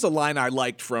there is a line I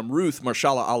liked from Ruth,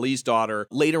 Mahershala Ali's daughter,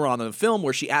 later on in the film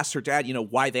where she asks her dad,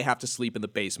 why they have to sleep in the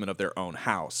basement of their own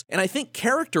house. And I think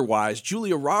character-wise,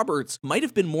 Julia Roberts might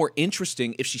have been more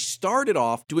interesting if she started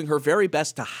off doing her very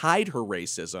best to hide her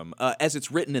racism, as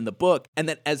it's written in the book, and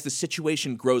that as the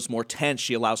situation grows more tense,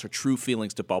 she allows her true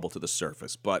feelings to bubble to the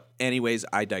surface. But anyways,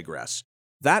 I digress.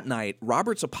 That night,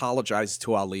 Roberts apologizes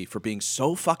to Ali for being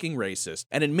so fucking racist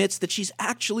and admits that she's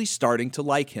actually starting to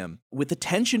like him. With the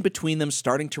tension between them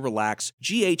starting to relax,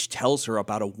 GH tells her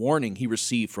about a warning he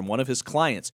received from one of his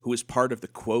clients who is part of the,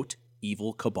 quote,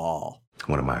 evil cabal.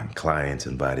 One of my clients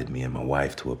invited me and my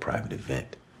wife to a private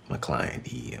event. My client,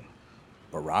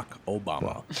 Barack Obama.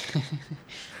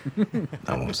 Well,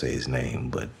 I won't say his name,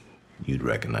 but you'd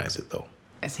recognize it, though.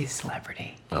 Is he a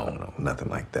celebrity? Oh, no, nothing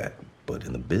like that. But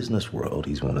in the business world,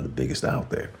 he's one of the biggest out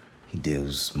there. He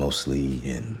deals mostly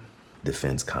in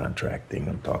defense contracting.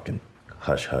 I'm talking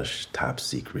hush-hush,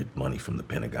 top-secret money from the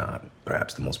Pentagon.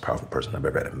 Perhaps the most powerful person I've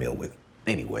ever had a meal with.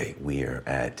 Anyway, we're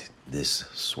at this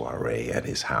soiree at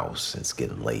his house. It's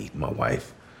getting late. My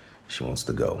wife, she wants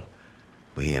to go.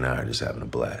 But he and I are just having a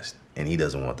blast. And he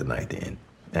doesn't want the night to end.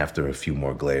 After a few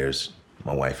more glares,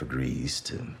 my wife agrees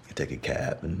to take a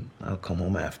cab, and I'll come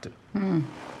home after. I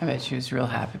bet she was real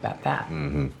happy about that.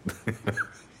 Mm-hmm.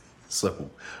 So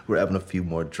we're having a few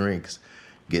more drinks,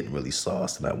 getting really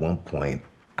sauced, and at one point,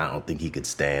 I don't think he could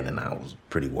stand, and I was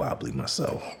pretty wobbly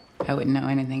myself. I wouldn't know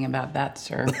anything about that,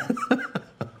 sir.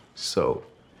 So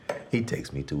he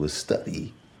takes me to his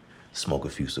study, smoke a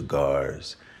few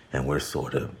cigars, and we're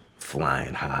sort of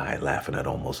flying high, laughing at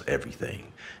almost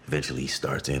everything. Eventually, he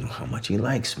starts in how much he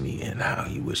likes me and how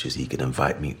he wishes he could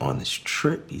invite me on this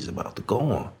trip he's about to go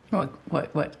on.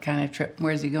 What kind of trip?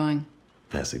 Where's he going?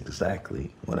 That's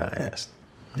exactly what I asked.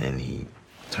 And he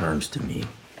turns to me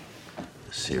with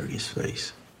a serious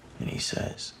face, and he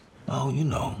says, oh,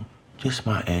 just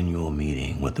my annual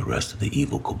meeting with the rest of the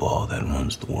evil cabal that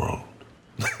runs the world.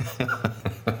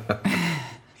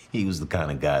 He was the kind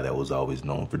of guy that was always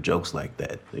known for jokes like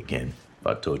that. Again, if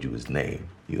I told you his name,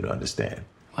 you would understand.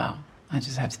 Well, I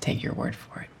just have to take your word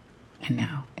for it. And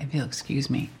now, if you'll excuse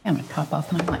me, I'm gonna pop off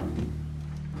my leg.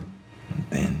 And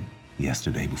then,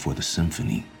 yesterday before the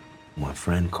symphony, my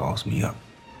friend calls me up.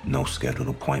 No scheduled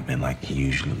appointment like he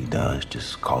usually does,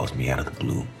 just calls me out of the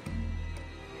blue.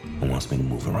 And wants me to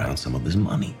move around some of his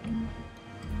money.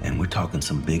 And we're talking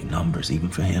some big numbers, even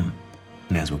for him.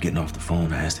 And as we're getting off the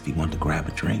phone, I asked if he wanted to grab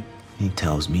a drink. He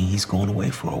tells me he's going away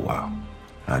for a while.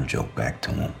 I joke back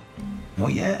to him, oh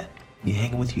yeah, you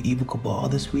hanging with your evil cabal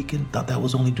this weekend? Thought that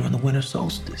was only during the winter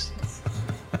solstice.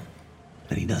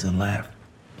 But he doesn't laugh.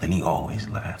 And he always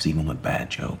laughs, even with bad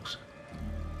jokes.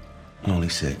 And all he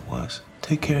said was,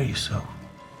 take care of yourself.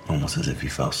 Almost as if he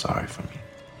felt sorry for me.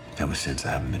 Ever since,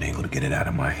 I haven't been able to get it out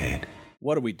of my head.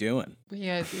 What are we doing?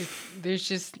 Yeah, there's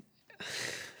just...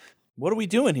 What are we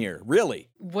doing here, really?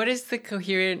 What is the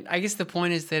coherent... I guess the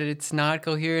point is that it's not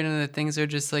coherent and that things are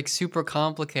just, like, super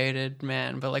complicated,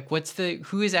 man. But, like,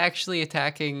 who is actually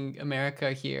attacking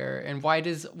America here? And why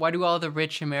do all the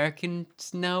rich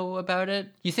Americans know about it?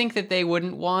 You think that they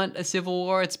wouldn't want a civil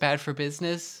war? It's bad for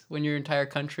business when your entire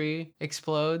country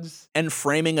explodes? And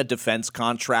framing a defense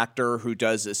contractor who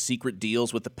does secret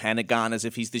deals with the Pentagon as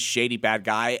if he's this shady bad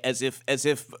guy, as if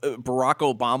Barack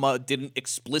Obama didn't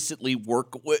explicitly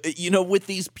work... with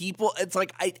these people. It's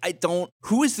like, I don't,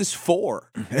 who is this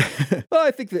for? Well,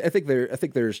 I think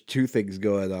there's two things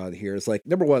going on here. It's like,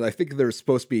 number one, I think there's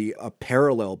supposed to be a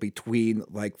parallel between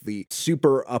like the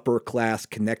super upper class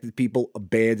connected people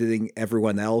abandoning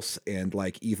everyone else and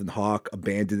like Ethan Hawke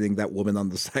abandoning that woman on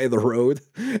the side of the road.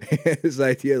 His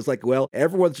idea is like, well,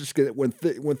 everyone's just gonna, when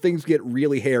things get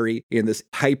really hairy in this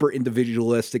hyper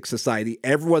individualistic society,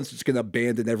 everyone's just gonna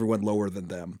abandon everyone lower than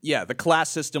them. Yeah, the class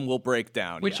system will break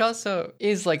down. Which also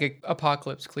is like a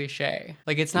apocalypse cliche.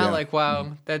 Like, it's not like,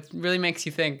 wow, that really makes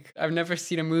you think. I've never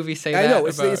seen a movie say that. I know,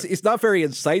 it's not very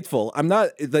insightful. I'm not,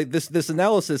 like, this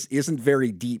analysis isn't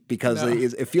very deep because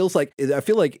it feels like, I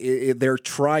feel like they're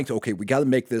trying to, okay, we got to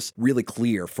make this really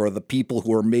clear for the people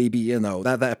who are maybe,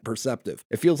 not that perceptive.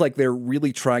 It feels like they're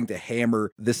really trying to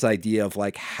hammer this idea of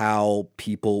like how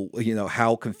people,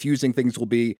 how confusing things will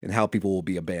be and how people will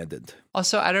be abandoned.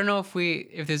 Also, I don't know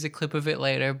if there's a clip of it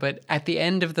later, but at the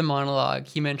end of the monologue,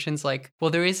 he mentions like,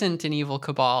 well, there isn't an evil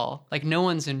cabal. Like, no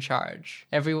one's in charge.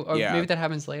 Maybe that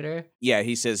happens later. Yeah,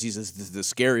 he says the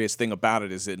scariest thing about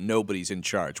it is that nobody's in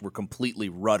charge. We're completely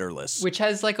rudderless. Which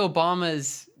has like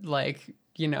Obama's like,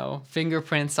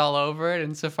 fingerprints all over it,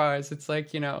 insofar as it's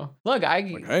like, look,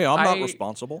 hey, I'm not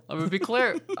responsible. Let me be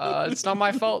clear. It's not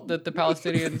my fault that the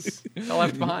Palestinians got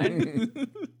left behind.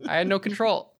 I had no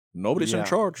control. Nobody's in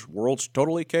charge. World's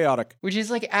totally chaotic. Which is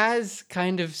like as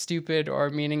kind of stupid or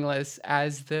meaningless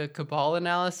as the cabal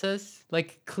analysis.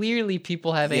 Like, clearly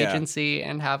people have agency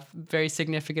and have very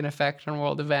significant effect on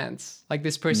world events. Like,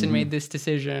 this person made this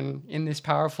decision in this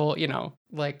powerful,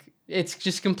 like, it's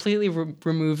just completely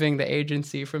removing the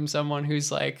agency from someone who's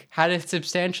like had a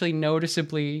substantially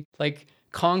noticeably like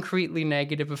concretely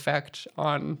negative effect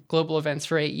on global events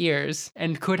for 8 years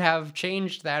and could have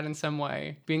changed that in some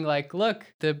way, being like, look,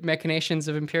 the machinations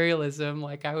of imperialism,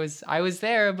 like I was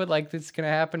there, but like it's gonna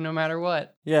happen no matter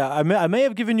what. Yeah, I may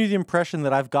have given you the impression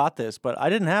that I've got this, but I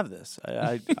didn't have this.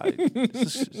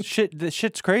 This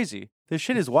shit's crazy. This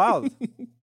shit is wild.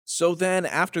 So then,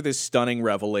 after this stunning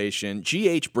revelation,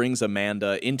 GH brings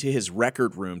Amanda into his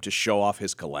record room to show off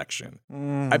his collection.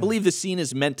 I believe the scene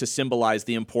is meant to symbolize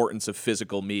the importance of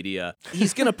physical media.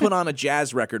 He's gonna put on a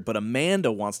jazz record, but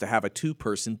Amanda wants to have a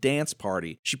two-person dance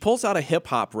party. She pulls out a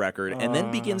hip-hop record and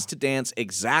then begins to dance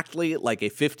exactly like a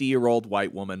 50-year-old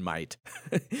white woman might.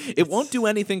 It won't do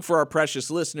anything for our precious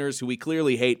listeners, who we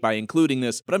clearly hate by including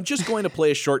this, but I'm just going to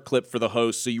play a short clip for the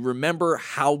host so you remember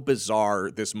how bizarre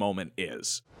this moment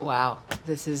is. Wow,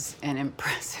 this is an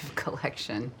impressive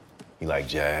collection. You like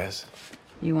jazz?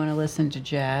 You want to listen to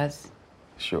jazz?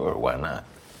 Sure, why not?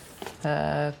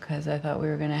 'Cause I thought we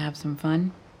were gonna have some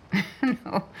fun. No,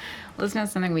 well, it's not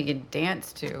something we could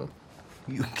dance to.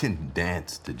 You can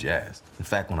dance to jazz. In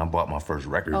fact, when I bought my first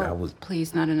record, I was...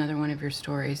 Please, not another one of your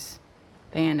stories.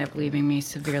 They end up leaving me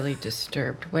severely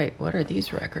disturbed. Wait, what are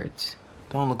these records?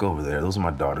 Don't look over there. Those are my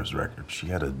daughter's records. She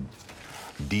had a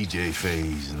DJ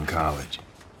phase in college.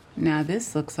 Now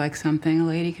this looks like something a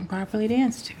lady can properly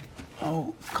dance to.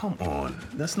 Oh, come on.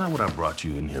 That's not what I brought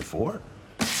you in here for.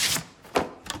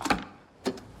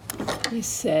 You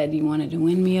said you wanted to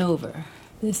win me over.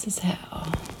 This is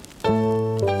how.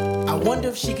 I wonder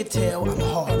if she could tell I'm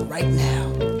hard right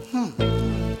now.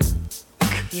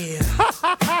 Yeah.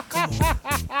 Come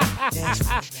on. Dance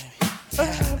for me,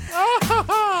 baby.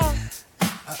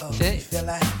 Uh-oh. You feel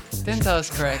like? Denzel is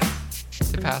correct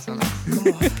to pass on this.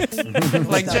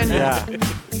 Like, genuinely.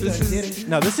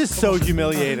 Yeah. This is so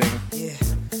humiliating. Yeah.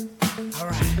 All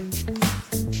right.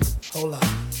 Hold up.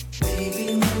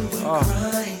 Baby, when we're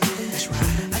crying, that's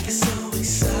right. I get so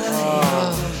excited.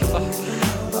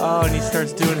 Oh, and he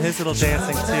starts doing his little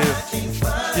dancing too.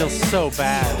 Feels so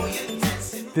bad.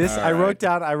 I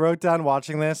wrote down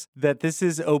watching this that this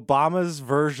is Obama's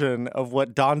version of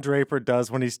what Don Draper does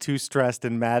when he's too stressed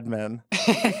in Mad Men.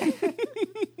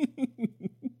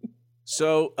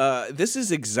 So, this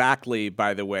is exactly,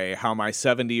 by the way, how my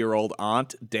 70-year-old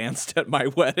aunt danced at my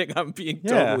wedding. I'm being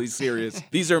totally serious.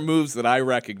 These are moves that I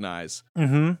recognize.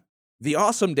 Mm-hmm. The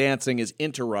awesome dancing is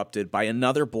interrupted by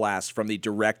another blast from the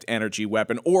direct energy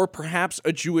weapon, or perhaps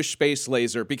a Jewish space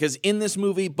laser, because in this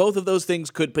movie, both of those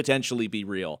things could potentially be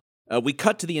real. We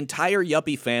cut to the entire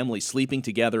yuppie family sleeping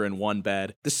together in one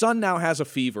bed. The son now has a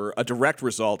fever, a direct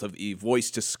result of the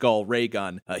voice-to-skull ray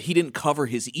gun. He didn't cover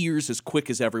his ears as quick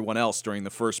as everyone else during the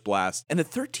first blast. And the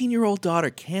 13-year-old daughter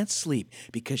can't sleep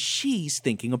because she's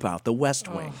thinking about the West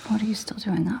Wing. What are you still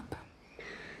doing up?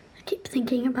 I keep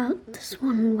thinking about this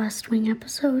one West Wing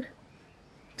episode.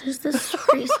 There's this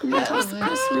story someone tells the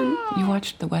president. You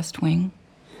watched The West Wing?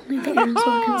 Only the Aaron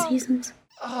Sorkin seasons.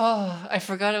 Oh, I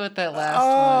forgot about that last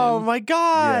Oh one. my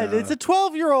God. Yeah. It's a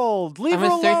 12-year-old. Leave I'm her a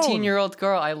alone. 13-year-old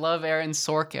girl. I love Aaron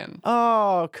Sorkin.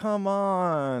 Oh, come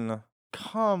on.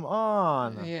 Come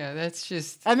on. Yeah, that's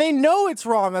just... And they know it's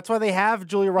wrong. That's why they have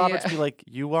Julia Roberts Yeah. be like,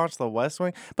 you watch The West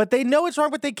Wing? But they know it's wrong,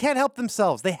 but they can't help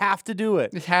themselves. They have to do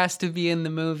it. It has to be in the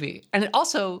movie. And it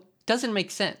also doesn't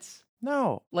make sense.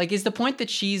 No. Like, is the point that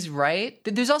she's right?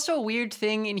 There's also a weird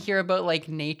thing in here about, like,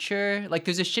 nature. Like,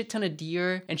 there's a shit ton of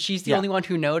deer, and she's the only one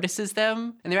who notices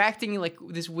them. And they're acting, like,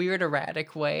 this weird,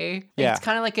 erratic way. And Yeah. it's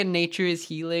kind of like a nature is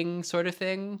healing sort of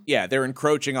thing. Yeah, they're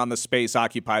encroaching on the space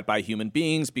occupied by human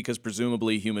beings because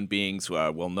presumably human beings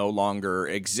will no longer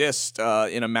exist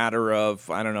in a matter of,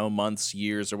 I don't know, months,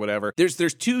 years, or whatever.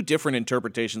 There's two different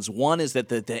interpretations. One is that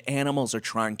the animals are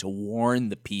trying to warn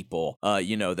the people,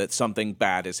 that something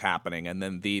bad is happening. And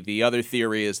then the other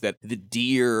theory is that the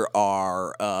deer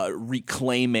are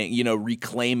reclaiming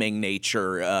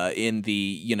nature in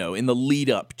the lead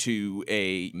up to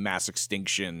a mass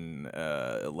extinction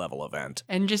level event.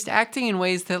 And just acting in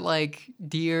ways that, like,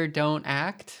 deer don't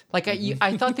act. Like,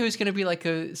 I thought there was going to be, like,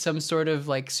 some sort of,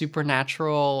 like,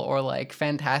 supernatural or, like,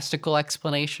 fantastical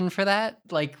explanation for that.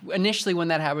 Like, initially when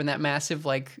that happened, that massive,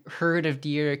 like, herd of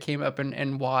deer came up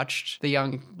and watched the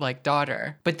young, like,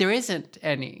 daughter. But there isn't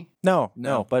any. No.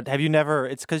 But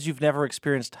it's because you've never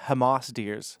experienced Hamas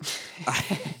deers.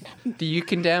 Do you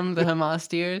condemn the Hamas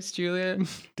deers, Julian?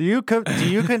 Do you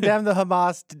condemn the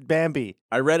Hamas Bambi?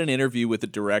 I read an interview with the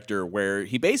director where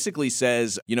he basically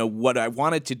says, what I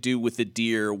wanted to do with the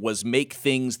deer was make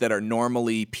things that are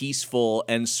normally peaceful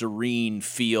and serene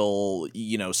feel,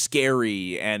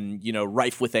 scary and,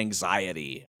 rife with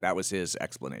anxiety. That was his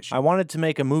explanation. I wanted to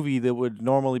make a movie that would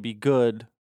normally be good,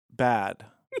 bad.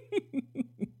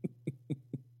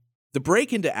 The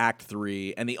break into Act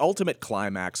 3 and the ultimate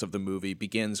climax of the movie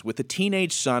begins with the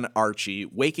teenage son Archie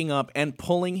waking up and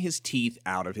pulling his teeth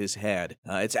out of his head.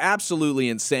 It's absolutely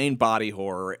insane body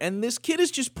horror, and this kid is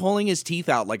just pulling his teeth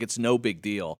out like it's no big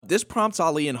deal. This prompts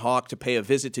Ali and Hawk to pay a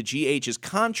visit to GH's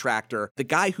contractor, the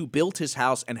guy who built his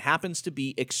house and happens to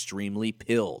be extremely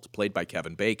pilled, played by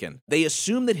Kevin Bacon. They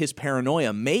assume that his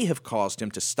paranoia may have caused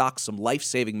him to stock some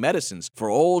life-saving medicines for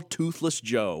old Toothless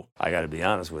Joe. I gotta be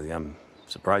honest with you, I'm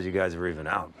surprised you guys are even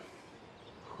out.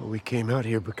 Well, we came out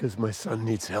here because my son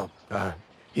needs help.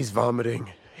 He's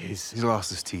vomiting. He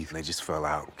lost his teeth and they just fell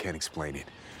out. Can't explain it.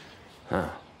 Huh.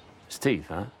 His teeth,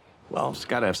 huh? Well, it's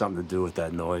gotta have something to do with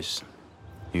that noise.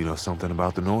 You know something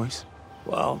about the noise?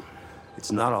 Well,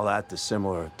 it's not all that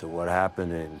dissimilar to what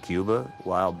happened in Cuba a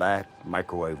while back.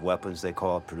 Microwave weapons, they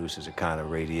call it, produces a kind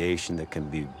of radiation that can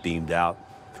be beamed out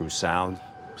through sound.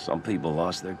 Some people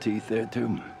lost their teeth there,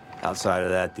 too. Outside of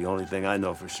that, the only thing I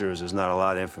know for sure is there's not a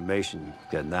lot of information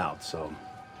getting out, so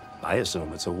I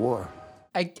assume it's a war.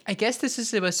 I guess this is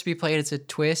supposed to be played as a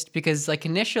twist because, like,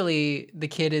 initially the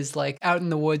kid is, like, out in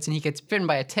the woods and he gets bitten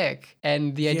by a tick.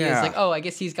 And the idea is, like, oh, I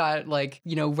guess he's got, like,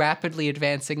 rapidly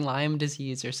advancing Lyme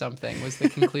disease or something was the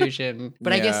conclusion.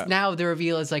 But I guess now the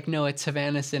reveal is, like, no, it's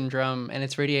Havana syndrome and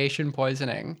it's radiation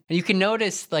poisoning. And you can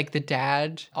notice, like, the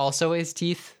dad also his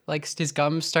teeth, like, his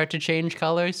gums start to change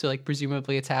color. So, like,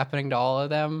 presumably it's happening to all of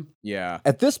them. Yeah.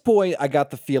 At this point, I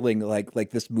got the feeling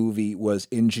like this movie was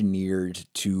engineered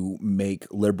to make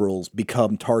liberals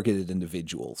become targeted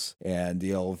individuals, and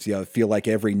feel like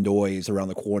every noise around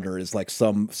the corner is like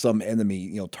some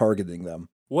enemy targeting them.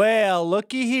 Well,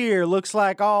 looky here. Looks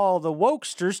like all the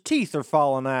wokesters' teeth are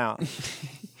falling out.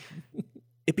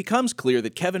 It becomes clear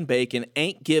that Kevin Bacon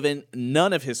ain't given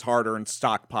none of his hard-earned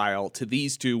stockpile to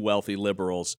these two wealthy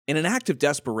liberals. In an act of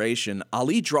desperation,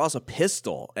 Ali draws a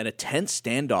pistol and a tense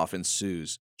standoff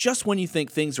ensues. Just when you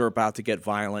think things are about to get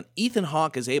violent, Ethan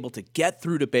Hawke is able to get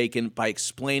through to Bacon by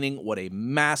explaining what a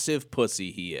massive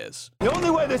pussy he is. The only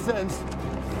way this ends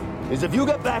is if you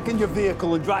get back in your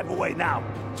vehicle and drive away now.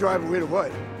 Drive away to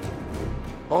what?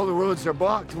 All the roads are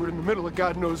blocked. We're in the middle of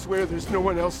God knows where. There's no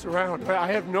one else around. I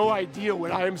have no idea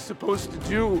what I am supposed to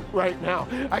do right now.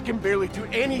 I can barely do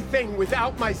anything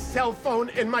without my cell phone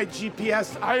and my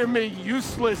GPS. I am a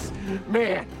useless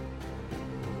man.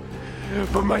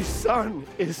 But my son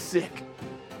is sick.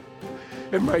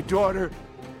 And my daughter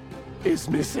is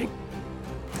missing.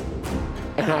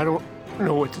 And I don't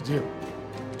know what to do.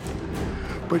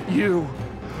 But you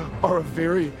are a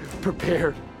very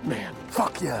prepared man.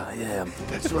 Fuck yeah, I am.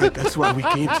 That's right. That's why we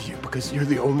came to you, because you're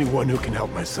the only one who can help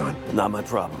my son. Not my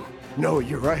problem. No,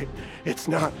 you're right. It's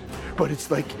not. But it's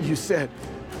like you said,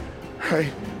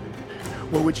 right?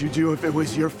 What would you do if it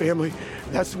was your family?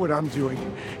 That's what I'm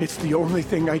doing. It's the only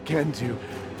thing I can do.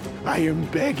 I am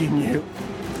begging you.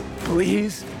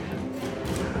 Please,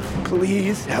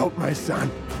 please help my son.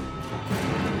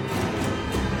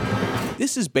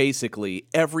 This is basically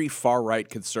every far-right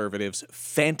conservative's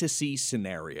fantasy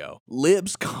scenario.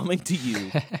 Libs coming to you,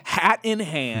 hat in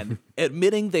hand,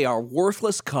 admitting they are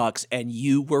worthless cucks and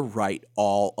you were right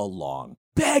all along,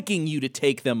 begging you to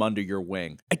take them under your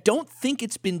wing. I don't think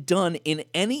it's been done in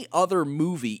any other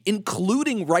movie,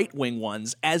 including right-wing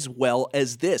ones, as well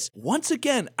as this. Once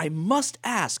again, I must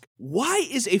ask, why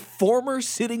is a former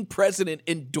sitting president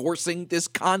endorsing this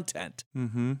content?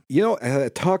 Mm-hmm. You know, I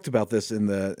talked about this in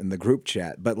the group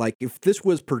chat, but like if this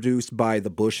was produced by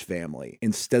the Bush family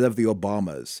instead of the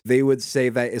Obamas, they would say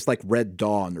that it's like Red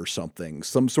Dawn or something,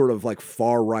 some sort of like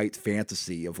far-right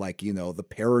fantasy of like, you know, the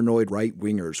paranoid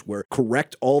right-wingers were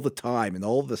correct all the time and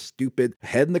all the stupid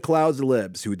head in the clouds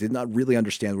libs who did not really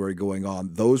understand what was going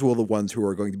on. Those were the ones who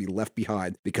are going to be left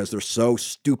behind because they're so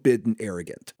stupid and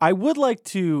arrogant. I would like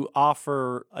to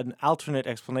offer an alternate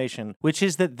explanation, which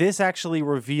is that this actually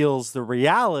reveals the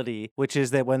reality, which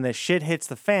is that when the shit hits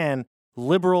the fan,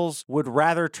 liberals would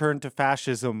rather turn to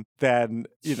fascism than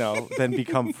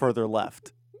become further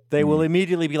left. They will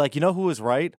immediately be like, you know who was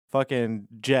right? Fucking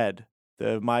Jed.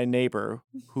 My neighbor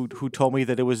who told me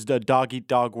that it was a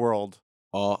dog-eat-dog world.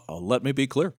 Let me be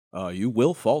clear. You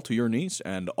will fall to your knees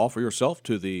and offer yourself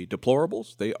to the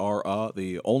deplorables. They are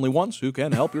the only ones who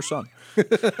can help your son.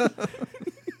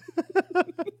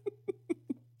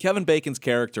 Kevin Bacon's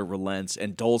character relents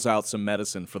and doles out some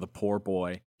medicine for the poor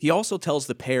boy. He also tells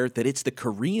the pair that it's the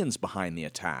Koreans behind the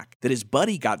attack, that his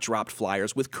buddy got dropped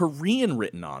flyers with Korean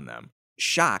written on them.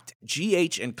 Shocked,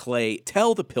 GH and Clay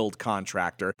tell the pilled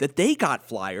contractor that they got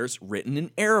flyers written in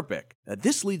Arabic.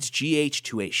 This leads GH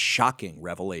to a shocking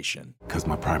revelation. Because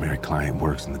my primary client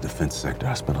works in the defense sector,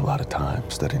 I spent a lot of time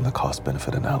studying the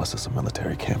cost-benefit analysis of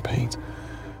military campaigns.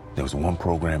 There was one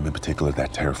program in particular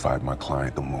that terrified my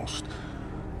client the most.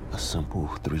 A simple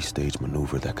 3-stage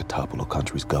maneuver that could topple a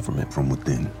country's government from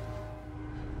within.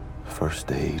 The first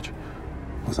stage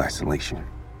was isolation.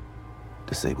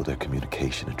 Disable their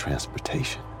communication and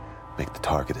transportation. Make the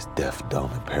target as deaf,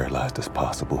 dumb, and paralyzed as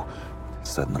possible.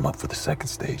 Setting them up for the second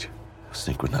stage.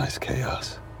 Synchronized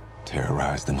chaos.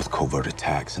 Terrorize them with covert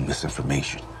attacks and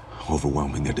misinformation.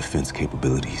 Overwhelming their defense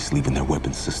capabilities, leaving their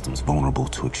weapon systems vulnerable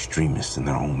to extremists in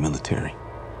their own military.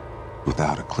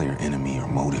 Without a clear enemy or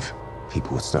motive,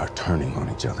 people would start turning on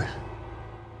each other.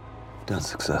 Done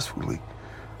successfully,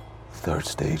 the third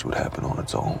stage would happen on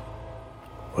its own.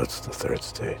 What's the third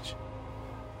stage?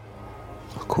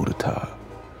 A coup d'etat.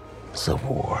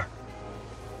 Civil war.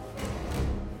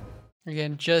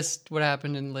 Again, just what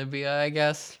happened in Libya, I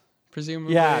guess.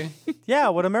 Presumably. Yeah,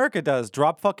 what America does.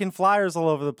 Drop fucking flyers all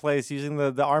over the place using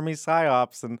the army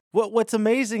psyops. And what's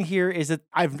amazing here is that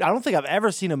I don't think I've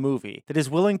ever seen a movie that is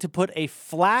willing to put a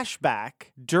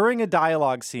flashback during a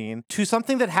dialogue scene to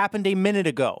something that happened a minute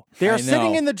ago. They are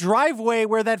sitting in the driveway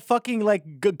where that fucking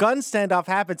gun standoff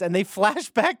happens and they flash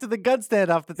back to the gun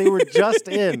standoff that they were just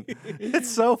in. It's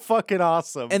so fucking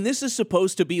awesome. And this is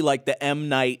supposed to be like the M.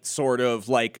 Night sort of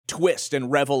like twist and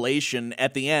revelation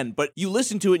at the end, but you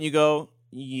listen to it and you go,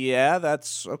 yeah,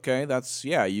 that's okay.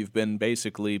 You've been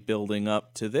basically building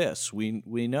up to this. We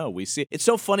know, we see. It's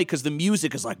so funny because the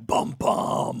music is like bum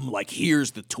bum, like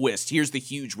here's the twist, here's the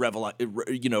huge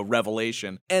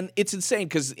revelation. And it's insane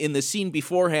because in the scene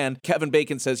beforehand, Kevin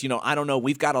Bacon says, I don't know,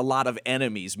 we've got a lot of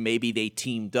enemies. Maybe they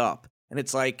teamed up. And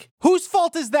it's like, whose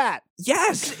fault is that?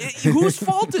 Yes, whose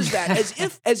fault is that?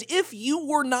 As if you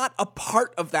were not a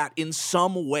part of that in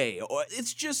some way.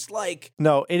 It's just like...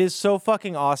 No, it is so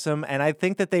fucking awesome, and I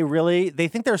think that they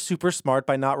think they're super smart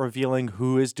by not revealing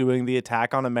who is doing the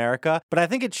attack on America, but I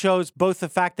think it shows both the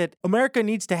fact that America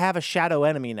needs to have a shadow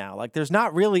enemy now. Like, there's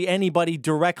not really anybody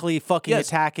directly fucking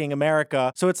attacking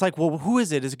America, so it's like, well, who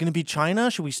is it? Is it going to be China?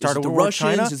 Should we start a war with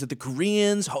China? Is it the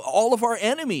Koreans? All of our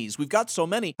enemies. We've got so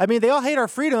many. I mean, they all hate our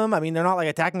freedom. I mean, they're not like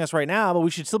attacking us right now, but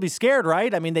we should still be scared,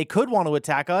 right? I mean, they could want to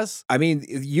attack us. I mean,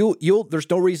 there's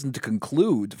no reason to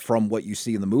conclude from what you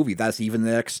see in the movie that's even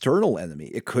an external enemy.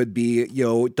 It could be,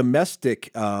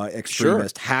 domestic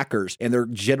extremist hackers, and they're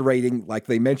generating, like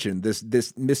they mentioned,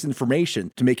 this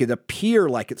misinformation to make it appear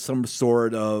like it's some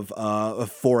sort of a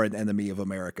foreign enemy of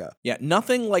America. Yeah,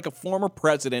 nothing like a former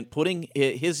president putting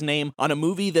his name on a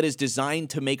movie that is designed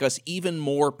to make us even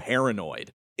more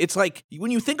paranoid. It's like,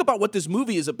 when you think about what this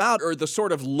movie is about, or the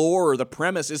sort of lore or the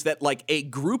premise is that like a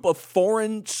group of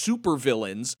foreign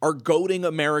supervillains are goading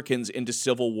Americans into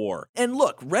civil war. And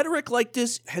look, rhetoric like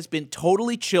this has been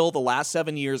totally chill the last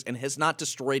 7 years and has not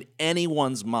destroyed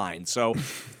anyone's mind. So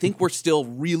think we're still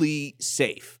really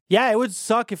safe. Yeah, it would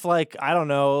suck if, like, I don't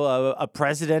know, a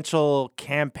presidential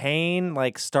campaign,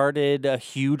 like, started a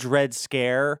huge red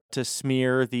scare to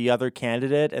smear the other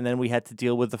candidate, and then we had to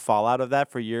deal with the fallout of that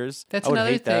for years. That's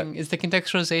another thing, is the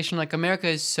contextualization. Like, America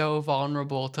is so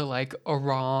vulnerable to, like,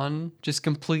 Iran just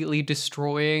completely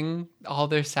destroying all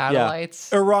their satellites.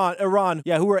 Yeah. Iran,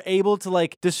 who were able to,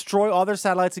 like, destroy all their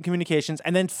satellites and communications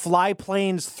and then fly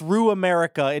planes through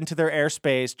America into their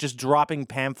airspace, just dropping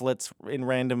pamphlets in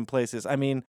random places. I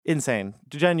mean, insane.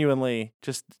 Genuinely,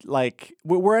 just, like,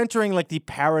 we're entering, like, the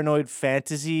paranoid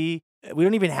fantasy. We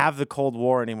don't even have the Cold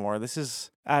War anymore. This is,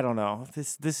 I don't know.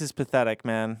 This is pathetic,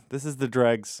 man. This is the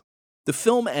dregs. The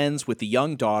film ends with the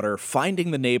young daughter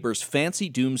finding the neighbor's fancy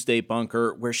doomsday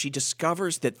bunker where she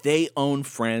discovers that they own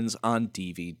Friends on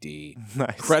DVD.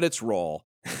 Nice. Credits roll.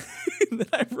 And then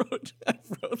I wrote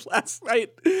last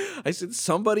night, I said,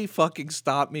 somebody fucking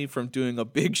stop me from doing a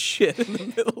big shit in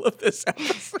the middle of this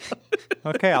episode.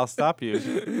 Okay, I'll stop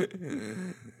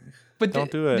you. But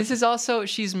don't do it. This is also,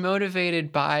 she's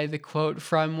motivated by the quote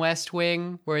from West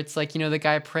Wing, where it's like, you know, the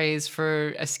guy prays for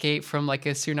escape from like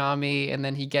a tsunami, and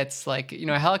then he gets like, you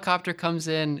know, a helicopter comes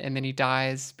in, and then he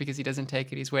dies because he doesn't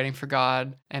take it. He's waiting for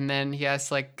God. And then he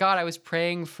asks like, God, I was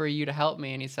praying for you to help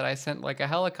me. And he said, I sent like a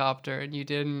helicopter and you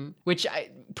didn't, which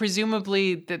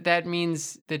presumably that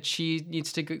means that she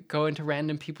needs to go into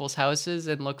random people's houses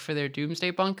and look for their doomsday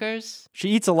bunkers. She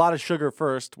eats a lot of sugar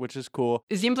first, which is cool.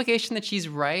 Is the implication that she's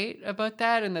right about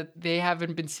that, and that they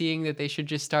haven't been seeing that they should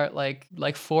just start like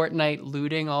Fortnite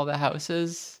looting all the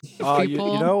houses of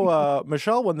people? You know,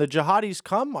 Michelle, when the jihadis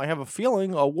come, I have a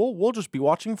feeling we'll just be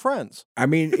watching Friends. I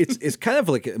mean, it's kind of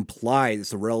like implied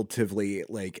it's a relatively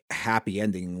like happy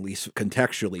ending, at least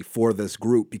contextually, for this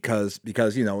group because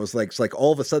you know it's like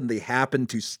all of a sudden they happen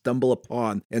to stumble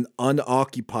upon an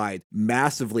unoccupied,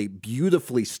 massively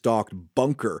beautifully stocked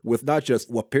bunker with not just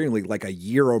apparently like a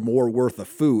year or more worth of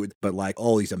food, but like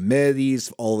all these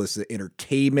amenities, all this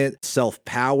entertainment,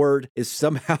 self-powered. Is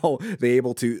somehow they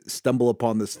able to stumble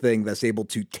upon this thing that's able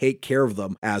to take care of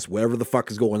them as whatever the fuck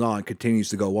is going on continues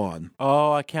to go on.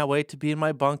 Oh, I can't wait to be in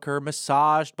my bunker,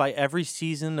 massaged by every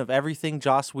season of everything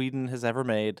Joss Whedon has ever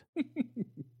made.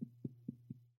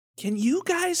 Can you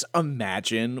guys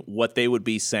imagine what they would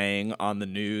be saying on the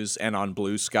news and on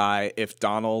Blue Sky if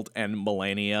Donald and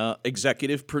Melania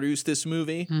executive produced this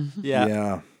movie? Mm-hmm.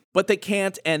 Yeah. But they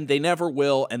can't, and they never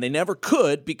will, and they never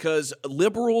could, because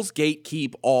liberals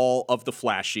gatekeep all of the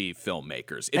flashy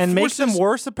filmmakers. And makes them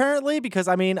worse, apparently, because,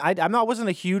 I mean, I wasn't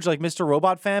a huge, like, Mr.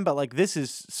 Robot fan, but, like, this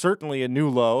is certainly a new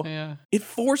low. Yeah. It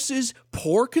forces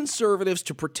poor conservatives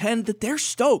to pretend that they're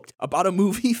stoked about a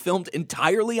movie filmed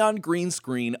entirely on green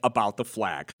screen about the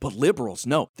flag. But liberals,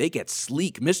 no, they get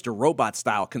sleek Mr.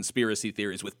 Robot-style conspiracy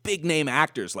theories with big-name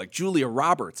actors like Julia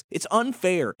Roberts. It's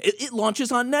unfair. It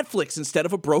launches on Netflix instead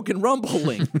of a Broken Rumble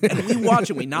link. And we watch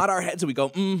and we nod our heads and we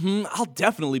go, I'll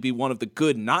definitely be one of the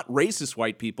good, not racist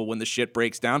white people when the shit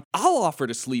breaks down. I'll offer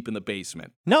to sleep in the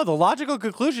basement. No, the logical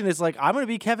conclusion is like, I'm going to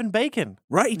be Kevin Bacon.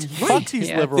 Right. Fuck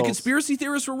these liberals. The conspiracy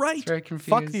theorists were right. Very confused.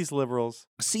 Fuck these liberals.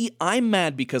 See, I'm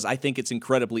mad because I think it's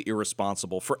incredibly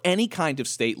irresponsible for any kind of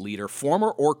state leader,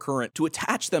 former or current, to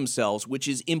attach themselves, which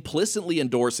is implicitly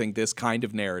endorsing this kind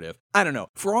of narrative. I don't know.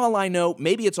 For all I know,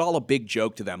 maybe it's all a big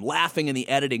joke to them, laughing in the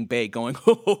editing bay going,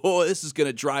 oh, this is going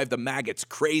to drive the maggots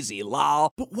crazy,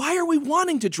 lol. But why are we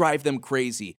wanting to drive them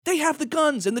crazy? They have the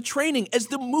guns and the training, as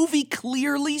the movie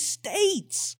clearly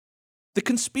states. The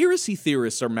conspiracy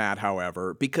theorists are mad,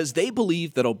 however, because they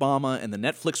believe that Obama and the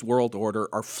Netflix world order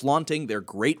are flaunting their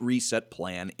Great Reset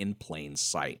plan in plain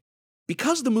sight.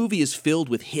 Because the movie is filled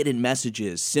with hidden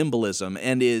messages, symbolism,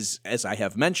 and is, as I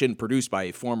have mentioned, produced by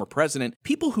a former president,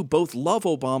 people who both love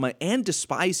Obama and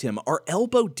despise him are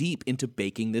elbow deep into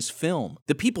baking this film.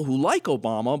 The people who like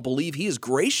Obama believe he is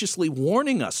graciously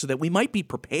warning us so that we might be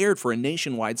prepared for a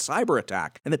nationwide cyber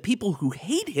attack, and the people who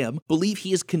hate him believe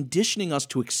he is conditioning us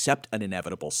to accept an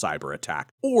inevitable cyber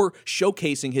attack, or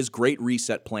showcasing his Great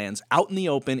Reset plans out in the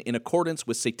open in accordance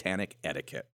with satanic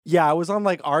etiquette. Yeah, I was on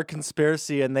like Our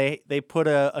Conspiracy, and they put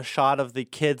a shot of the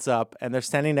kids up, and they're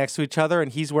standing next to each other,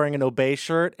 and he's wearing an Obey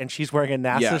shirt, and she's wearing a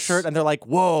NASA shirt, and they're like,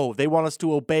 whoa, they want us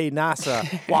to obey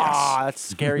NASA. Wow, that's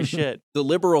scary shit. The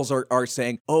liberals are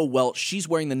saying, oh, well, she's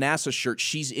wearing the NASA shirt.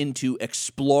 She's into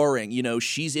exploring. You know,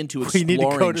 she's into exploring. We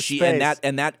need to go to space.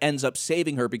 And that ends up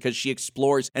saving her because she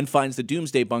explores and finds the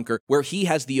Doomsday Bunker, where he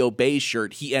has the Obey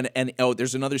shirt. And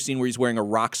there's another scene where he's wearing a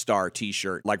Rockstar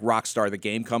t-shirt, like Rockstar, the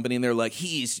game company, and they're like,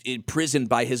 he's he's imprisoned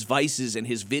by his vices and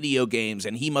his video games,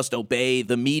 and he must obey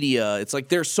the media. It's like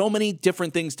there's so many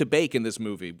different things to bake in this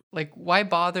movie. Like, why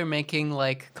bother making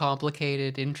like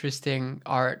complicated, interesting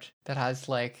art that has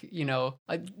like, you know,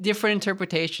 different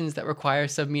interpretations that require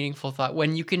some meaningful thought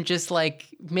when you can just like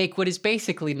make what is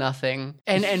basically nothing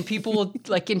and people will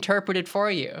like interpret it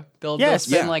for you. They'll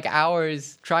spend like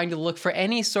hours trying to look for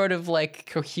any sort of like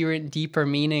coherent, deeper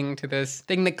meaning to this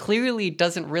thing that clearly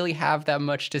doesn't really have that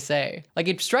much to say. Like,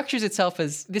 it structures itself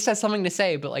as this has something to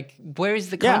say, but like, where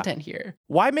is the content here?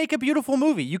 Why make a beautiful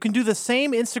movie? You can do the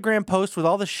same Instagram post with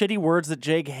all the shitty words that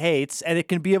Jake hates, and it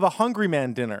can be of a Hungry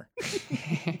Man dinner.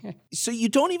 So you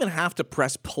don't even have to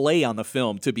press play on the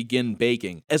film to begin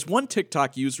baking. As one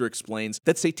TikTok user explains,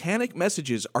 that satanic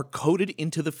messages are coded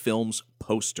into the film's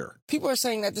poster. People are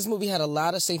saying that this movie had a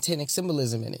lot of satanic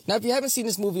symbolism in it. Now, if you haven't seen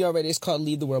this movie already, it's called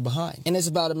Leave the World Behind. And it's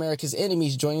about America's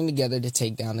enemies joining together to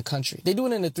take down the country. They do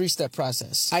it in a 3-step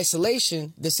process.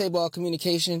 Isolation, disable all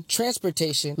communication,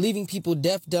 transportation, leaving people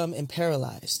deaf, dumb, and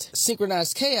paralyzed.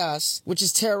 Synchronized chaos, which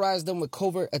is terrorize them with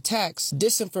covert attacks,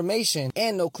 disinformation,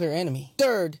 and no clear enemy.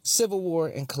 Third, civil war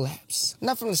and collapse.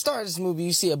 Now, from the start of this movie,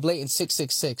 you see a blatant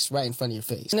 666 right in front of your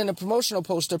face. And in the promotional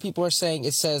poster, people are saying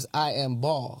it says, I am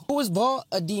Baal. Who is Baal?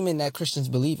 A demon that Christians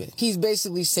believe in. He's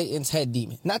basically Satan's head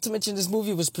demon. Not to mention this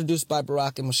movie was produced by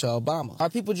Barack and Michelle Obama. Are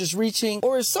people just reaching,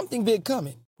 or is something big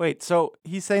coming? Wait, so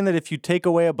he's saying that if you take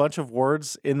away a bunch of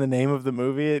words in the name of the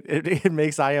movie, it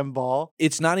makes I am Baal?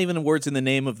 It's not even words in the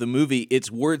name of the movie, it's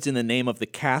words in the name of the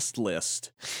cast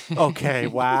list. Okay,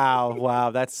 wow,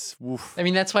 that's... Oof. I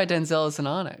mean, that's why Denzel isn't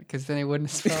on it, because then he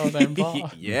wouldn't spell I am Baal.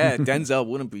 Yeah, Denzel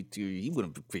wouldn't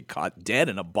be caught dead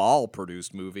in a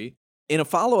Baal-produced movie. In a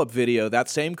follow-up video, that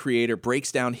same creator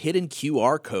breaks down hidden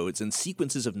QR codes and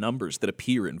sequences of numbers that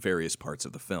appear in various parts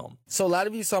of the film. So a lot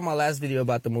of you saw my last video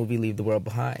about the movie Leave the World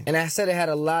Behind, and I said it had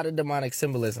a lot of demonic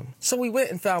symbolism. So we went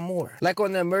and found more. Like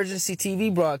on the emergency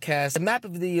TV broadcast, the map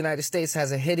of the United States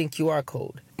has a hidden QR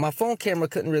code. My phone camera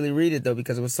couldn't really read it though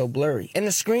because it was so blurry. And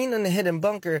the screen in the hidden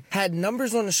bunker had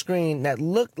numbers on the screen that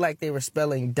looked like they were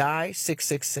spelling Die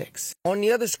 666. On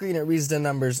the other screen it reads the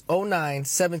numbers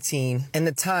 0917 and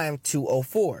the time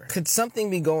 2:04. Could something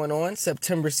be going on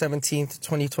September 17th,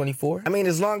 2024? I mean,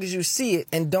 as long as you see it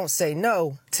and don't say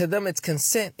no, to them it's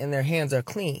consent and their hands are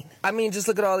clean. I mean, just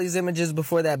look at all these images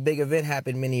before that big event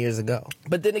happened many years ago.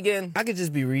 But then again, I could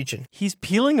just be reaching. He's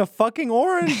peeling a fucking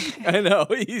orange. I know,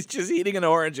 he's just eating an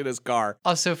orange in his car.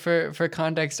 Also, for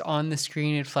context, on the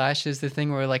screen it flashes the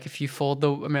thing where, like, if you fold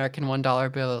the American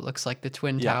 $1 bill, it looks like the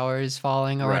Twin Towers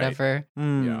falling or whatever.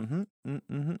 Mm-hmm.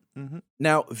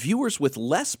 Now, viewers with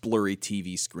less blurry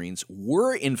TV screens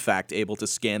were in fact able to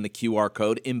scan the QR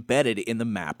code embedded in the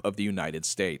map of the United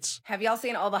States. Have y'all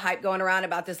seen all the hype going around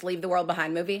about this Leave the World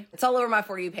Behind movie? It's all over my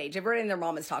For You page. Everybody and their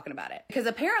mom is talking about it. Because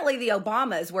apparently the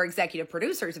Obamas were executive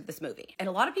producers of this movie. And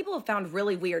a lot of people have found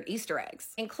really weird Easter eggs,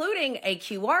 including a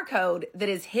QR code that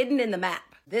is hidden in the map.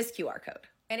 This QR code.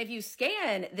 And if you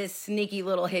scan this sneaky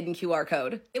little hidden QR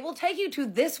code, it will take you to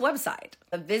this website,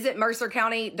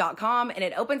 visitmercercounty.com, and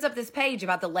it opens up this page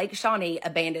about the Lake Shawnee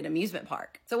Abandoned Amusement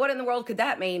Park. So what in the world could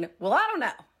that mean? Well, I don't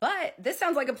know. But this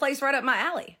sounds like a place right up my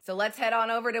alley. So let's head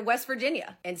on over to West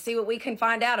Virginia and see what we can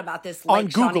find out about this Lake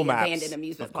Shawnee Abandoned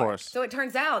Amusement Park. So it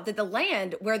turns out that the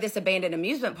land where this abandoned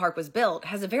amusement park was built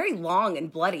has a very long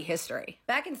and bloody history.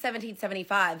 Back in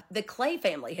 1775, the Clay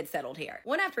family had settled here.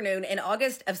 One afternoon in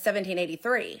August of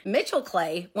 1783, Mitchell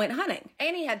Clay went hunting,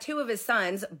 and he had two of his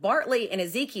sons, Bartley and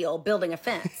Ezekiel, building a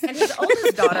fence. And his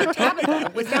oldest daughter,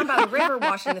 Tabitha, was down by the river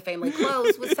washing the family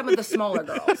clothes with some of the smaller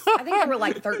girls. I think there were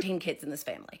like 13 kids in this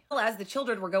family. Well, as the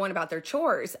children were going about their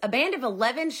chores, a band of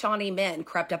 11 Shawnee men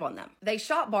crept up on them. They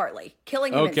shot Bartley,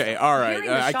 killing him. Okay, all right.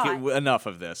 Enough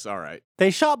of this. All right.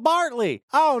 They shot Bartley.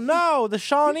 Oh no, the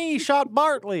Shawnee shot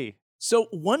Bartley. So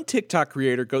one TikTok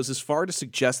creator goes as far to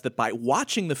suggest that by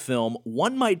watching the film,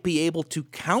 one might be able to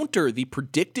counter the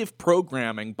predictive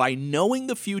programming by knowing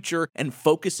the future and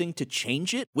focusing to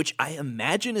change it, which I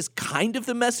imagine is kind of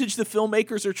the message the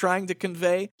filmmakers are trying to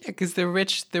convey. Yeah, because the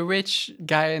rich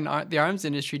guy in the arms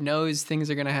industry knows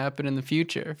things are going to happen in the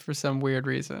future for some weird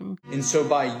reason. And so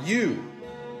by you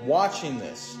watching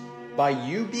this, by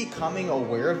you becoming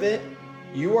aware of it,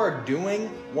 you are doing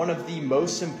one of the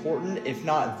most important, if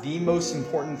not the most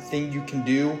important thing you can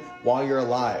do while you're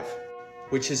alive,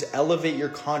 which is elevate your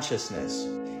consciousness.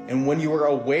 And when you are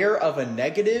aware of a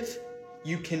negative,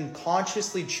 you can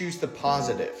consciously choose the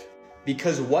positive,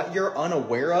 because what you're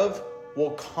unaware of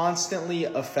will constantly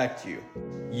affect you.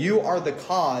 You are the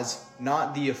cause,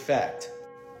 not the effect.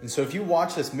 And so if you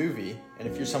watch this movie, and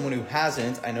if you're someone who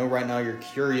hasn't, I know right now your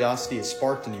curiosity is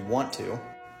sparked and you want to,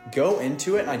 go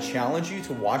into it, and I challenge you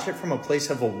to watch it from a place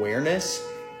of awareness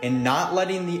and not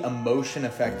letting the emotion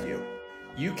affect you.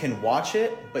 You can watch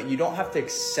it, but you don't have to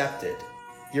accept it.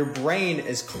 Your brain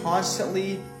is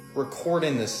constantly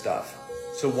recording this stuff.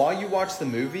 So while you watch the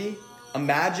movie,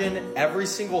 imagine every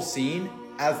single scene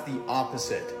as the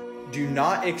opposite. Do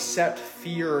not accept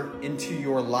fear into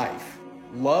your life.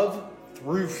 Love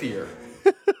through fear.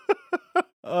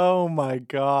 Oh my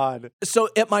God. So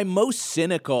at my most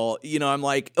cynical, I'm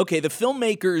like, okay, the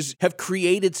filmmakers have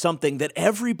created something that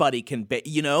everybody can bake,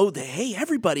 hey,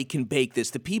 everybody can bake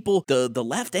this. The people, the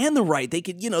left and the right, they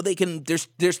can,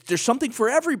 there's something for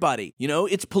everybody.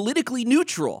 It's politically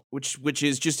neutral, which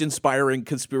is just inspiring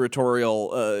conspiratorial,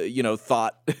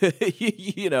 thought,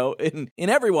 in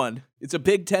everyone. It's a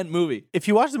big tent movie. If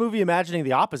you watch the movie imagining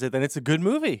the opposite, then it's a good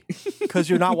movie because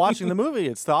you're not watching the movie.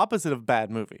 It's the opposite of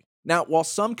bad movie. Now, while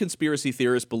some conspiracy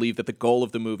theorists believe that the goal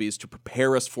of the movie is to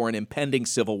prepare us for an impending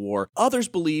civil war, others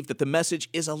believe that the message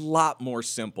is a lot more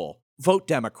simple. Vote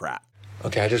Democrat.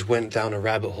 Okay, I just went down a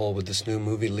rabbit hole with this new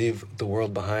movie, Leave the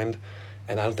World Behind,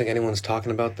 and I don't think anyone's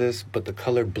talking about this, but the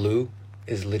color blue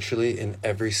is literally in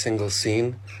every single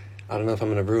scene. I don't know if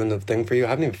I'm going to ruin the thing for you. I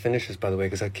haven't even finished this, by the way,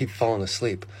 because I keep falling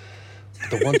asleep.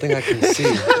 The one thing I can see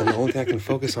and the only thing I can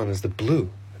focus on is the blue.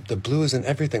 The blue is in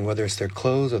everything, whether it's their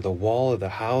clothes or the wall or the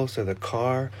house or the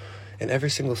car. In every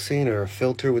single scene or a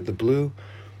filter with the blue,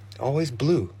 always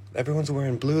blue. Everyone's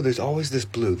wearing blue. There's always this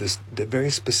blue, the very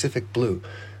specific blue.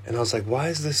 And I was like, why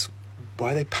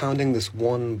are they pounding this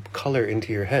one color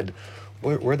into your head?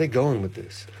 Where are they going with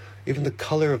this? Even the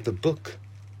color of the book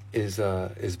is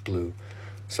blue.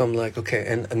 So I'm like, okay,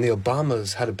 and the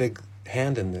Obamas had a big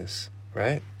hand in this,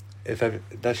 right?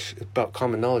 That's about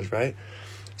common knowledge, right?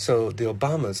 So the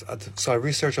Obamas, so I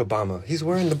researched Obama. He's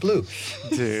wearing the blue.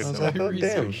 Dude. I was like, oh,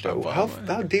 damn.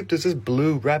 How deep does this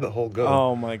blue rabbit hole go?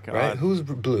 Oh, my God. Right? Who's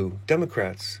blue?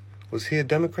 Democrats. Was he a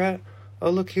Democrat? Oh,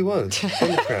 look, he was.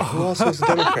 Democrat. Who else was a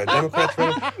Democrat? Democrats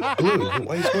wearing blue.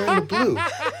 Why he's wearing the blue?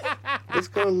 Let's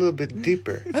go a little bit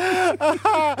deeper.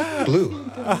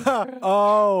 Blue.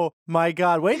 Oh, my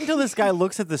God. Wait until this guy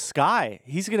looks at the sky.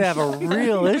 He's going to have a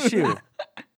real issue.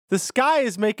 The sky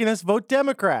is making us vote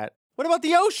Democrat. What about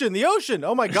the ocean? The ocean.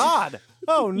 Oh, my God.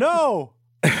 Oh, no.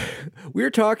 We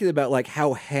were talking about like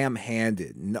how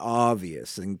ham-handed and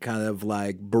obvious and kind of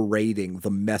like berating the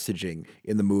messaging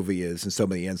in the movie is in so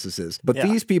many instances. But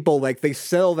these people, like, they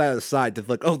sell that aside to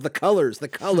like, oh, the colors.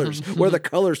 What are the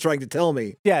colors trying to tell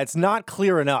me? Yeah, it's not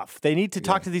clear enough. They need to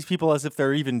talk to these people as if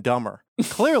they're even dumber.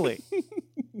 Clearly.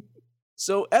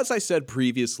 So, as I said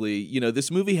previously, this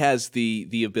movie has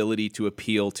the ability to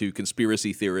appeal to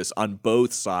conspiracy theorists on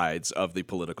both sides of the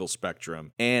political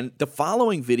spectrum. And the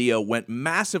following video went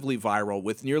massively viral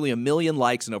with nearly 1 million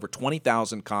likes and over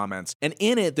 20,000 comments. And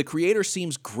in it, the creator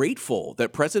seems grateful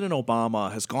that President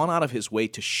Obama has gone out of his way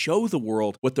to show the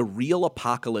world what the real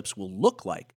apocalypse will look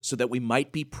like so that we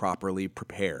might be properly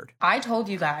prepared. I told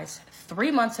you guys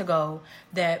 3 months ago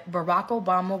that Barack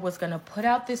Obama was going to put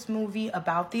out this movie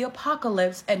about the apocalypse,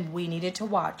 and we needed to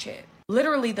watch it.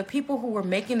 Literally, the people who were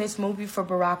making this movie for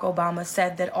Barack Obama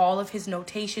said that all of his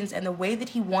notations and the way that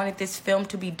he wanted this film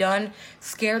to be done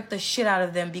scared the shit out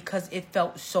of them because it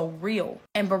felt so real.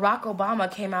 And Barack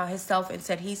Obama came out himself and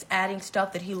said he's adding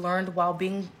stuff that he learned while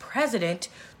being president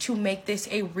to make this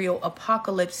a real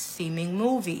apocalypse-seeming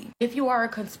movie. If you are a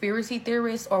conspiracy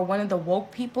theorist or one of the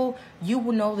woke people, you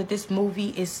will know that this movie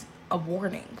is a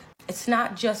warning. It's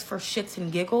not just for shits and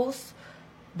giggles.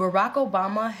 Barack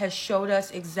Obama has showed us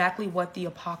exactly what the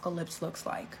apocalypse looks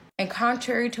like. And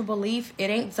contrary to belief, it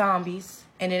ain't zombies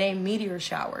and it ain't meteor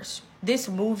showers. This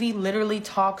movie literally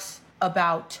talks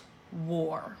about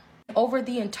war. Over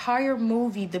the entire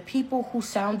movie, the people who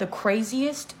sound the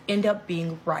craziest end up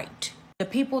being right. The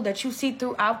people that you see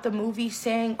throughout the movie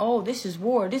saying, oh, this is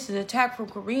war, this is attack from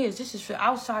Koreans, this is for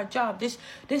outside job, this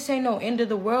ain't no end of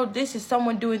the world, this is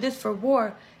someone doing this for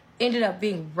war, ended up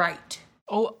being right.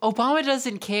 Oh, Obama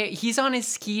doesn't care. He's on his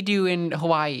ski-doo in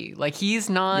Hawaii. Like, he's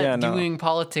not doing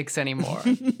politics anymore.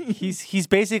 He's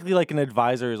basically like an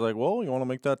advisor. He's like, well, you want to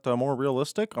make that more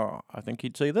realistic? I think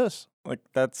he'd say this. Like,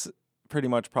 that's pretty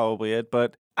much probably it.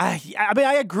 But I mean,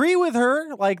 I agree with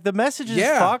her. Like, the message is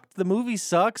fucked. The movie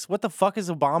sucks. What the fuck is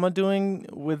Obama doing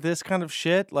with this kind of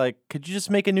shit? Like, could you just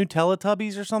make a new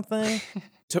Teletubbies or something?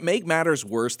 To make matters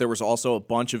worse, there was also a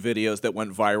bunch of videos that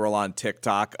went viral on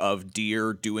TikTok of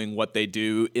deer doing what they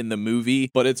do in the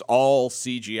movie, but it's all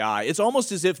CGI. It's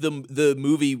almost as if the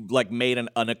movie like made an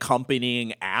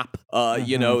accompanying app,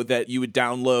 that you would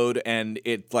download, and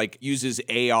it like uses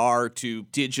AR to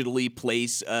digitally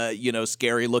place,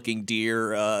 scary looking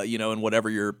deer, in whatever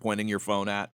you're pointing your phone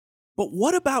at. But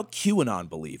what about QAnon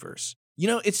believers? You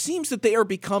know, it seems that they are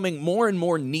becoming more and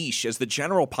more niche as the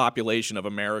general population of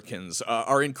Americans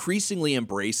are increasingly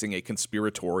embracing a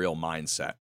conspiratorial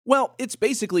mindset. Well, it's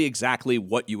basically exactly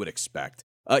what you would expect.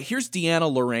 Here's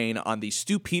Deanna Lorraine on the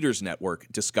Stu Peters Network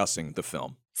discussing the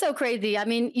film. So crazy. I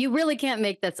mean, you really can't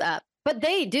make this up. But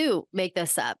they do make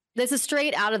this up. This is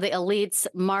straight out of the elite's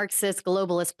Marxist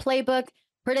globalist playbook,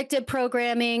 predictive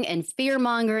programming and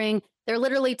fear-mongering. They're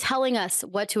literally telling us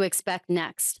what to expect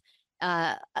next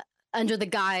under the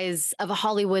guise of a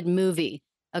Hollywood movie,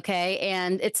 okay?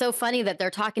 And it's so funny that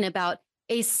they're talking about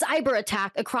a cyber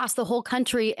attack across the whole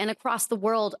country and across the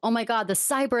world. Oh my God, the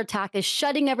cyber attack is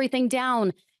shutting everything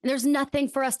down. And there's nothing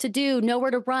for us to do,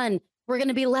 nowhere to run. We're going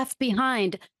to be left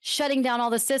behind, shutting down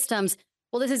all the systems.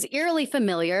 Well, this is eerily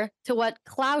familiar to what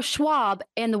Klaus Schwab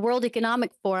and the World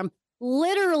Economic Forum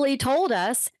literally told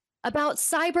us about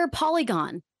Cyber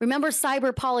Polygon. Remember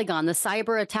Cyber Polygon, the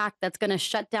cyber attack that's going to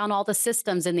shut down all the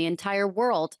systems in the entire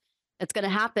world? It's going to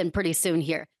happen pretty soon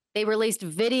here. They released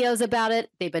videos about it.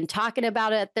 They've been talking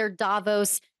about it at their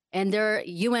Davos and their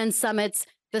UN summits,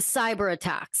 the cyber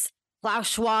attacks. Klaus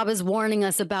Schwab is warning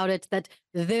us about it, that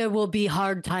there will be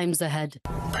hard times ahead.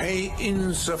 Pay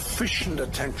insufficient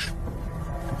attention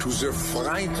to the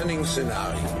frightening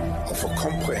scenario of a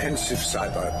comprehensive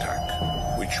cyber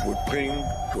attack, which would bring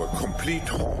to a complete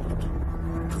halt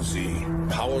to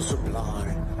the power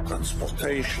supply,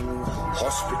 transportation,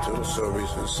 hospital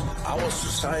services, our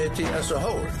society as a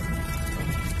whole.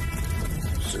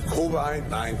 The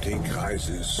COVID-19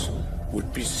 crisis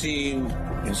would be seen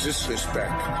in this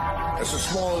respect as a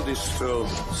small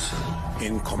disturbance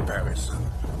in comparison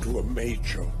to a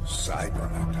major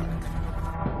cyber attack.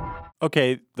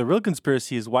 Okay, the real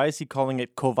conspiracy is, why is he calling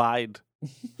it COVID?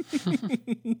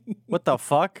 What the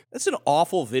fuck? That's an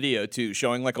awful video, too,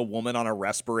 showing like a woman on a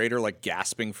respirator, like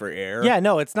gasping for air. Yeah,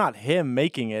 no, it's not him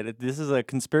making it. This is a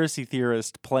conspiracy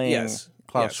theorist playing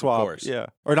Klaus Schwab. Of course. Yeah.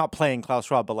 Or not playing Klaus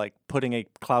Schwab, but like putting a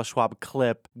Klaus Schwab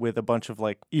clip with a bunch of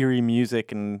like eerie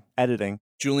music and editing.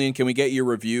 Julian, can we get your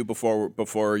review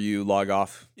before you log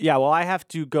off? Yeah, well, I have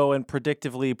to go and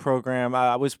predictively program.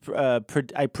 I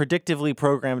predictively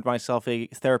programmed myself a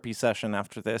therapy session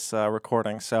after this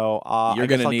recording. So I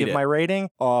guess I'll give my rating.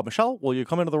 Michelle, will you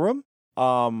come into the room?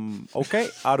 Okay.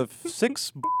 Out of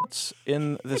 6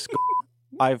 in this,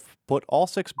 I've put all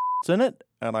 6 in it,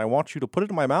 and I want you to put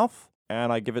it in my mouth,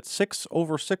 and I give it 6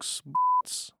 over 6.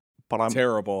 But I'm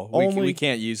terrible. We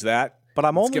can't use that. But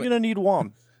I'm only going to need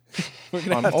 1. We're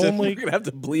gonna have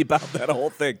to bleep out that whole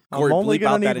thing. Or bleep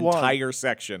out that entire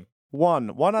section.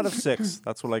 1 out of 6.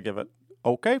 That's what I give it.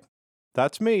 Okay,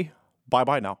 that's me.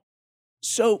 Bye now.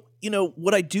 So,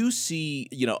 what I do see,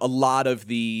 a lot of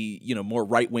the, more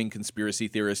right-wing conspiracy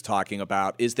theorists talking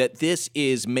about is that this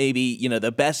is maybe,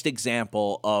 the best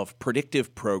example of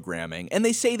predictive programming. And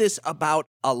they say this about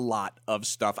a lot of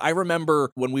stuff. I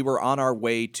remember when we were on our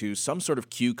way to some sort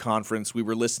of Q conference, we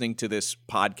were listening to this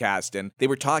podcast, and they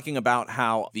were talking about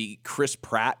how the Chris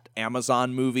Pratt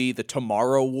Amazon movie, The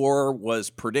Tomorrow War,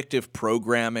 was predictive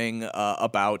programming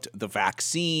about the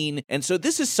vaccine. And so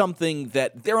this is something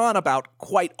that they're on about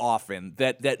quite often,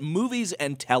 that movies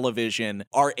and television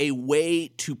are a way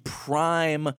to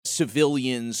prime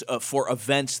civilians for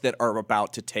events that are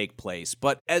about to take place.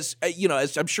 But as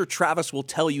I'm sure Travis will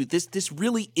tell you, this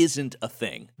really isn't a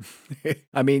thing.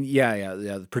 I mean,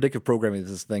 yeah. Predictive programming is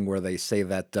this thing where they say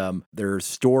that there's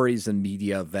stories in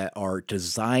media that are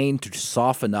designed to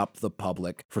soften up the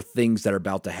public for things that are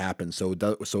about to happen, so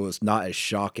it's not as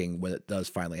shocking when it does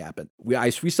finally happen.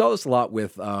 We saw this a lot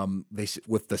with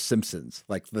The Simpsons.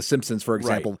 Like The Simpsons, for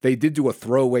example, They did do a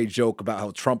throwaway joke about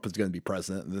how Trump is going to be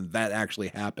president, and then that actually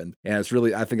happened. And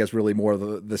I think that's really more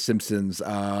of the Simpsons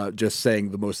just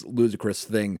saying the most ludicrous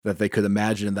thing that they could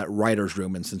imagine in that writer's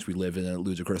room. And since we live in a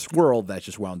ludicrous world, that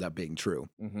just wound up being true.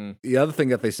 Mm-hmm. The other thing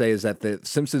that they say is that the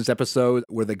Simpsons episode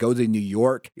where they go to New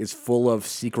York is full of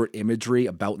secret imagery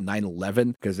about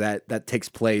 9/11, because that takes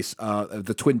place.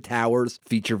 The Twin Towers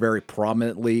feature very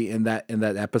prominently in that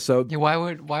episode. Yeah, why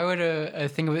would a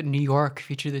thing about New York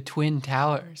feature the Twin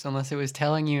Towers unless it was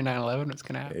telling you 9/11 was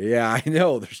going to happen? Yeah, I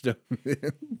know. There's no.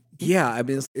 Yeah, I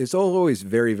mean, it's always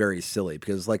very, very silly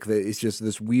because it's just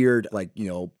this weird,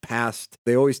 past.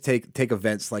 They always take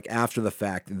events like after the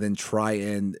fact and then try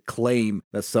and claim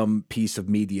that some piece of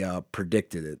media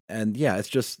predicted it. And yeah, it's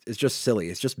just silly.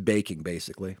 It's just baking,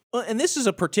 basically. Well, and this is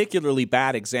a particularly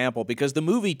bad example because the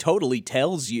movie totally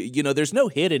tells you, there's no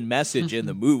hidden message in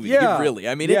the movie. Yeah, really.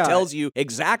 I mean, it tells you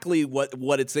exactly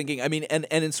what it's thinking. I mean, and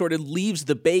it sort of leaves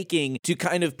the baking to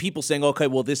kind of people saying, okay,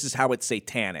 well, this is how it's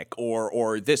satanic,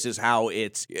 or this is is how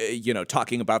it's,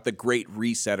 talking about the Great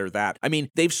Reset or that. I mean,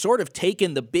 they've sort of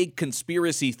taken the big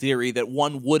conspiracy theory that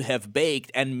one would have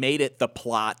baked and made it the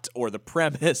plot or the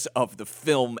premise of the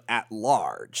film at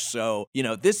large. So,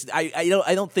 this,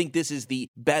 I don't think this is the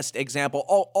best example.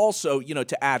 Also,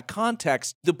 to add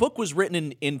context, the book was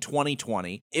written in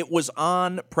 2020. It was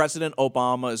on President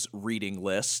Obama's reading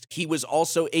list. He was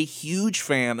also a huge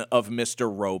fan of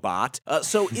Mr. Robot.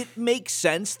 So it makes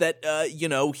sense that,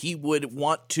 he would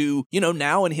want to,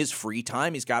 now in his free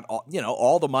time, he's got,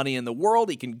 all the money in the world.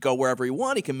 He can go wherever he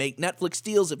wants. He can make Netflix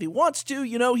deals if he wants to.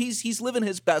 He's living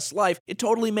his best life. It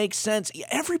totally makes sense.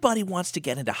 Everybody wants to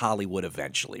get into Hollywood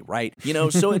eventually, right?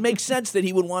 So it makes sense that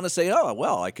he would want to say, oh,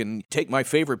 well, I can take my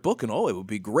favorite book and, it would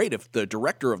be great if the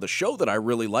director of the show that I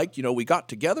really liked, we got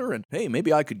together and, hey,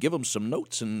 maybe I could give him some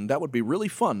notes and that would be really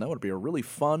fun. That would be a really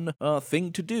fun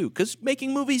thing to do, because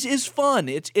making movies is fun.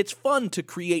 It's fun to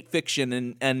create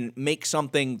fiction and make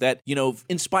something that,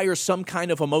 inspires some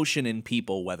kind of emotion in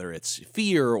people, whether it's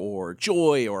fear or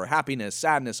joy or happiness,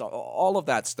 sadness, all of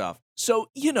that stuff. So,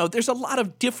 there's a lot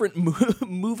of different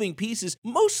moving pieces,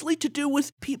 mostly to do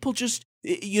with people just,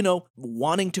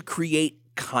 wanting to create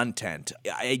content.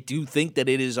 I do think that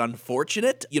it is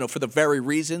unfortunate, for the very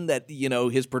reason that,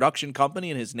 his production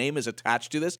company and his name is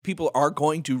attached to this. People are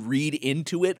going to read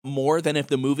into it more than if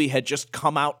the movie had just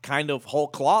come out kind of whole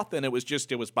cloth and it was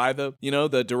by the,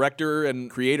 the director and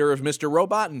creator of Mr.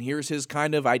 Robot, and here's his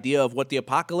kind of idea of what the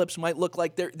apocalypse might look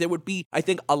like. There would be, I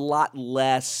think, a lot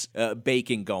less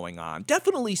baking going on.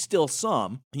 Definitely still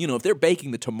some. If they're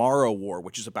baking the Tomorrow War,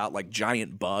 which is about like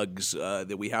giant bugs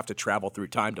that we have to travel through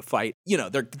time to fight,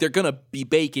 they're going to be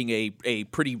baking a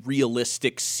pretty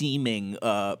realistic seeming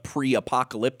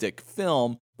pre-apocalyptic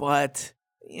film, but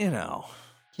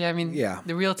Yeah, I mean,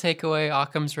 the real takeaway,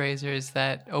 Occam's razor, is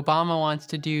that Obama wants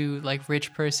to do like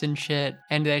rich person shit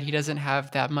and that he doesn't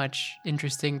have that much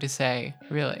interesting to say,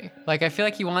 really. Like, I feel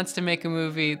like he wants to make a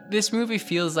movie. This movie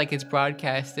feels like it's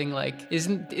broadcasting, like,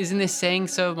 isn't this saying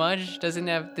so much? Doesn't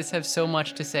this have so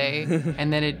much to say?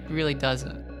 And then it really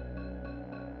doesn't.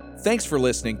 Thanks for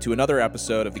listening to another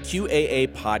episode of the QAA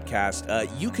podcast.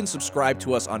 You can subscribe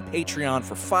to us on Patreon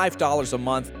for $5 a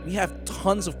month. We have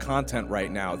tons of content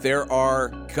right now. There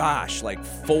are, like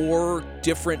 4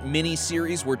 different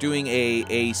mini-series. We're doing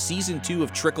a season 2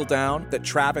 of Trickle Down that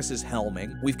Travis is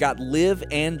helming. We've got Liv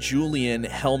and Julian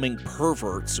helming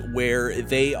Perverts, where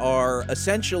they are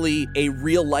essentially a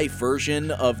real-life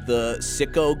version of the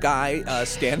sicko guy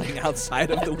standing outside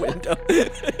of the window.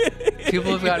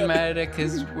 People have gotten mad at it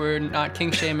because we're not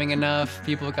kink-shaming enough.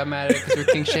 People have got mad at it because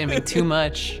we're kink-shaming too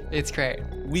much. It's great.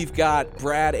 We've got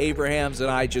Brad Abrahams and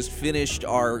I just finished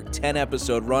our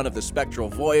 10-episode run of The Spectral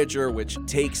Voyager, which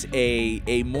takes a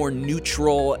more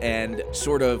neutral and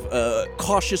sort of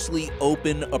cautiously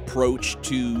open approach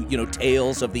to,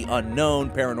 tales of the unknown,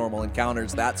 paranormal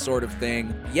encounters, that sort of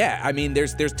thing. Yeah, I mean,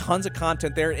 there's tons of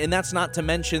content there, and that's not to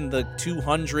mention the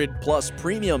 200-plus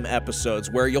premium episodes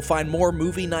where you'll find more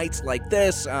movie nights like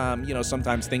this.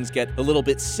 Sometimes things get a little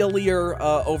bit sillier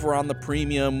over on the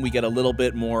premium. We get a little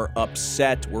bit more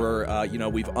upset.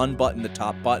 We've unbuttoned the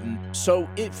top button. So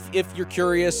if you're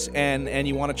curious and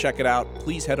you want to check it out,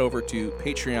 please head over to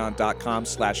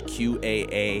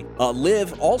patreon.com/QAA.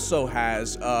 Liv also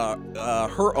has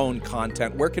her own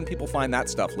content. Where can people find that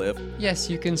stuff, Liv? Yes,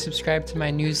 you can subscribe to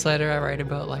my newsletter. I write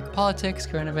about politics,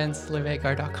 current events,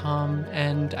 livagar.com,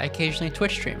 and I occasionally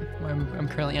Twitch stream. I'm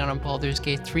currently on a Baldur's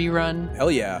Gate 3 run.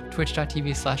 Hell yeah.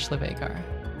 Twitch.tv/livagar.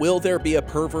 Will there be a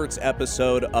Perverts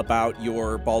episode about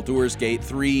your Baldur's Gate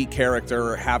 3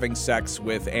 character having sex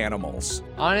with animals?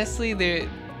 Honestly,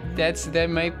 that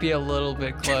might be a little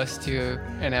bit close to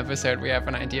an episode we have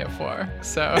an idea for.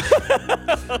 So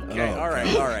okay, all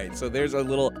right. So there's a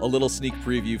little sneak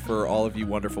preview for all of you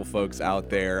wonderful folks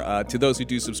out there. To those who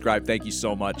do subscribe, thank you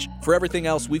so much. For everything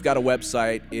else, we've got a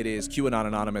website. It is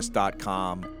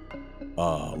QAnonAnonymous.com.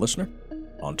 Listener,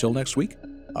 until next week,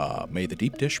 may the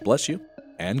deep dish bless you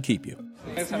and keep you.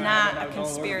 It's not a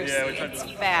conspiracy, it's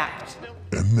fact.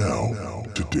 And now,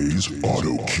 today's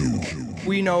auto cue.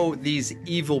 We know these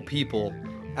evil people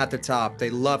at the top,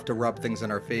 they love to rub things in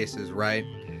our faces, right?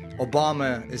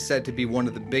 Obama is said to be one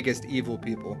of the biggest evil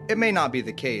people. It may not be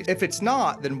the case. If it's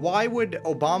not, then why would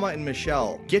Obama and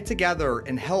Michelle get together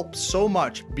and help so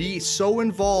much, be so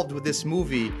involved with this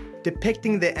movie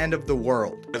depicting the end of the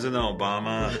world? President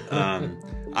Obama,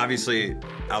 obviously,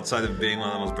 outside of being one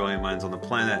of the most brilliant minds on the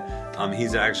planet,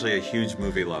 he's actually a huge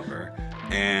movie lover.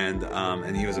 And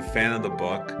he was a fan of the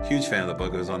book, huge fan of the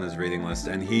book. It was on his reading list,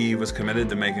 and he was committed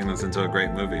to making this into a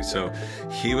great movie. So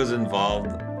he was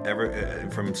involved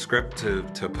from script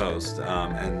to post,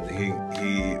 and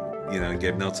he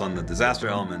gave notes on the disaster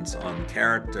elements, on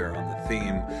character, on the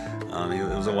theme.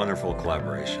 It was a wonderful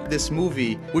collaboration. This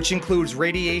movie, which includes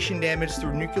radiation damage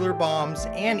through nuclear bombs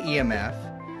and EMF,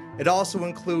 it also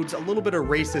includes a little bit of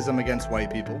racism against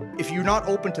white people. If you're not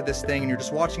open to this thing and you're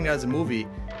just watching it as a movie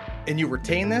and you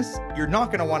retain this, you're not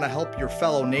going to want to help your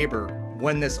fellow neighbor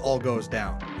when this all goes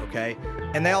down, okay?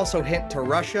 And they also hint to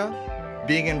Russia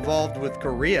being involved with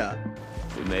Korea.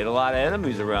 We made a lot of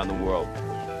enemies around the world.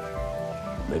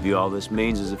 Maybe all this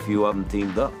means is a few of them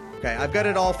teamed up. Okay, I've got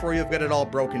it all for you. I've got it all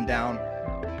broken down.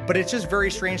 But it's just very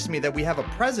strange to me that we have a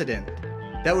president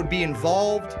that would be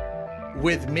involved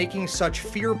with making such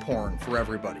fear porn for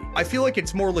everybody. I feel like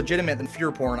it's more legitimate than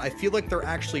fear porn. I feel like they're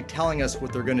actually telling us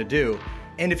what they're gonna do.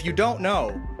 And if you don't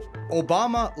know,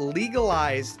 Obama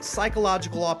legalized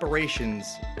psychological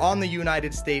operations on the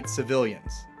United States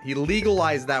civilians. He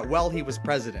legalized that while he was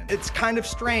president. It's kind of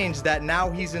strange that now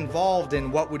he's involved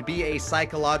in what would be a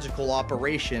psychological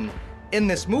operation in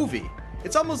this movie.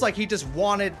 It's almost like he just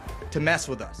wanted to mess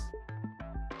with us.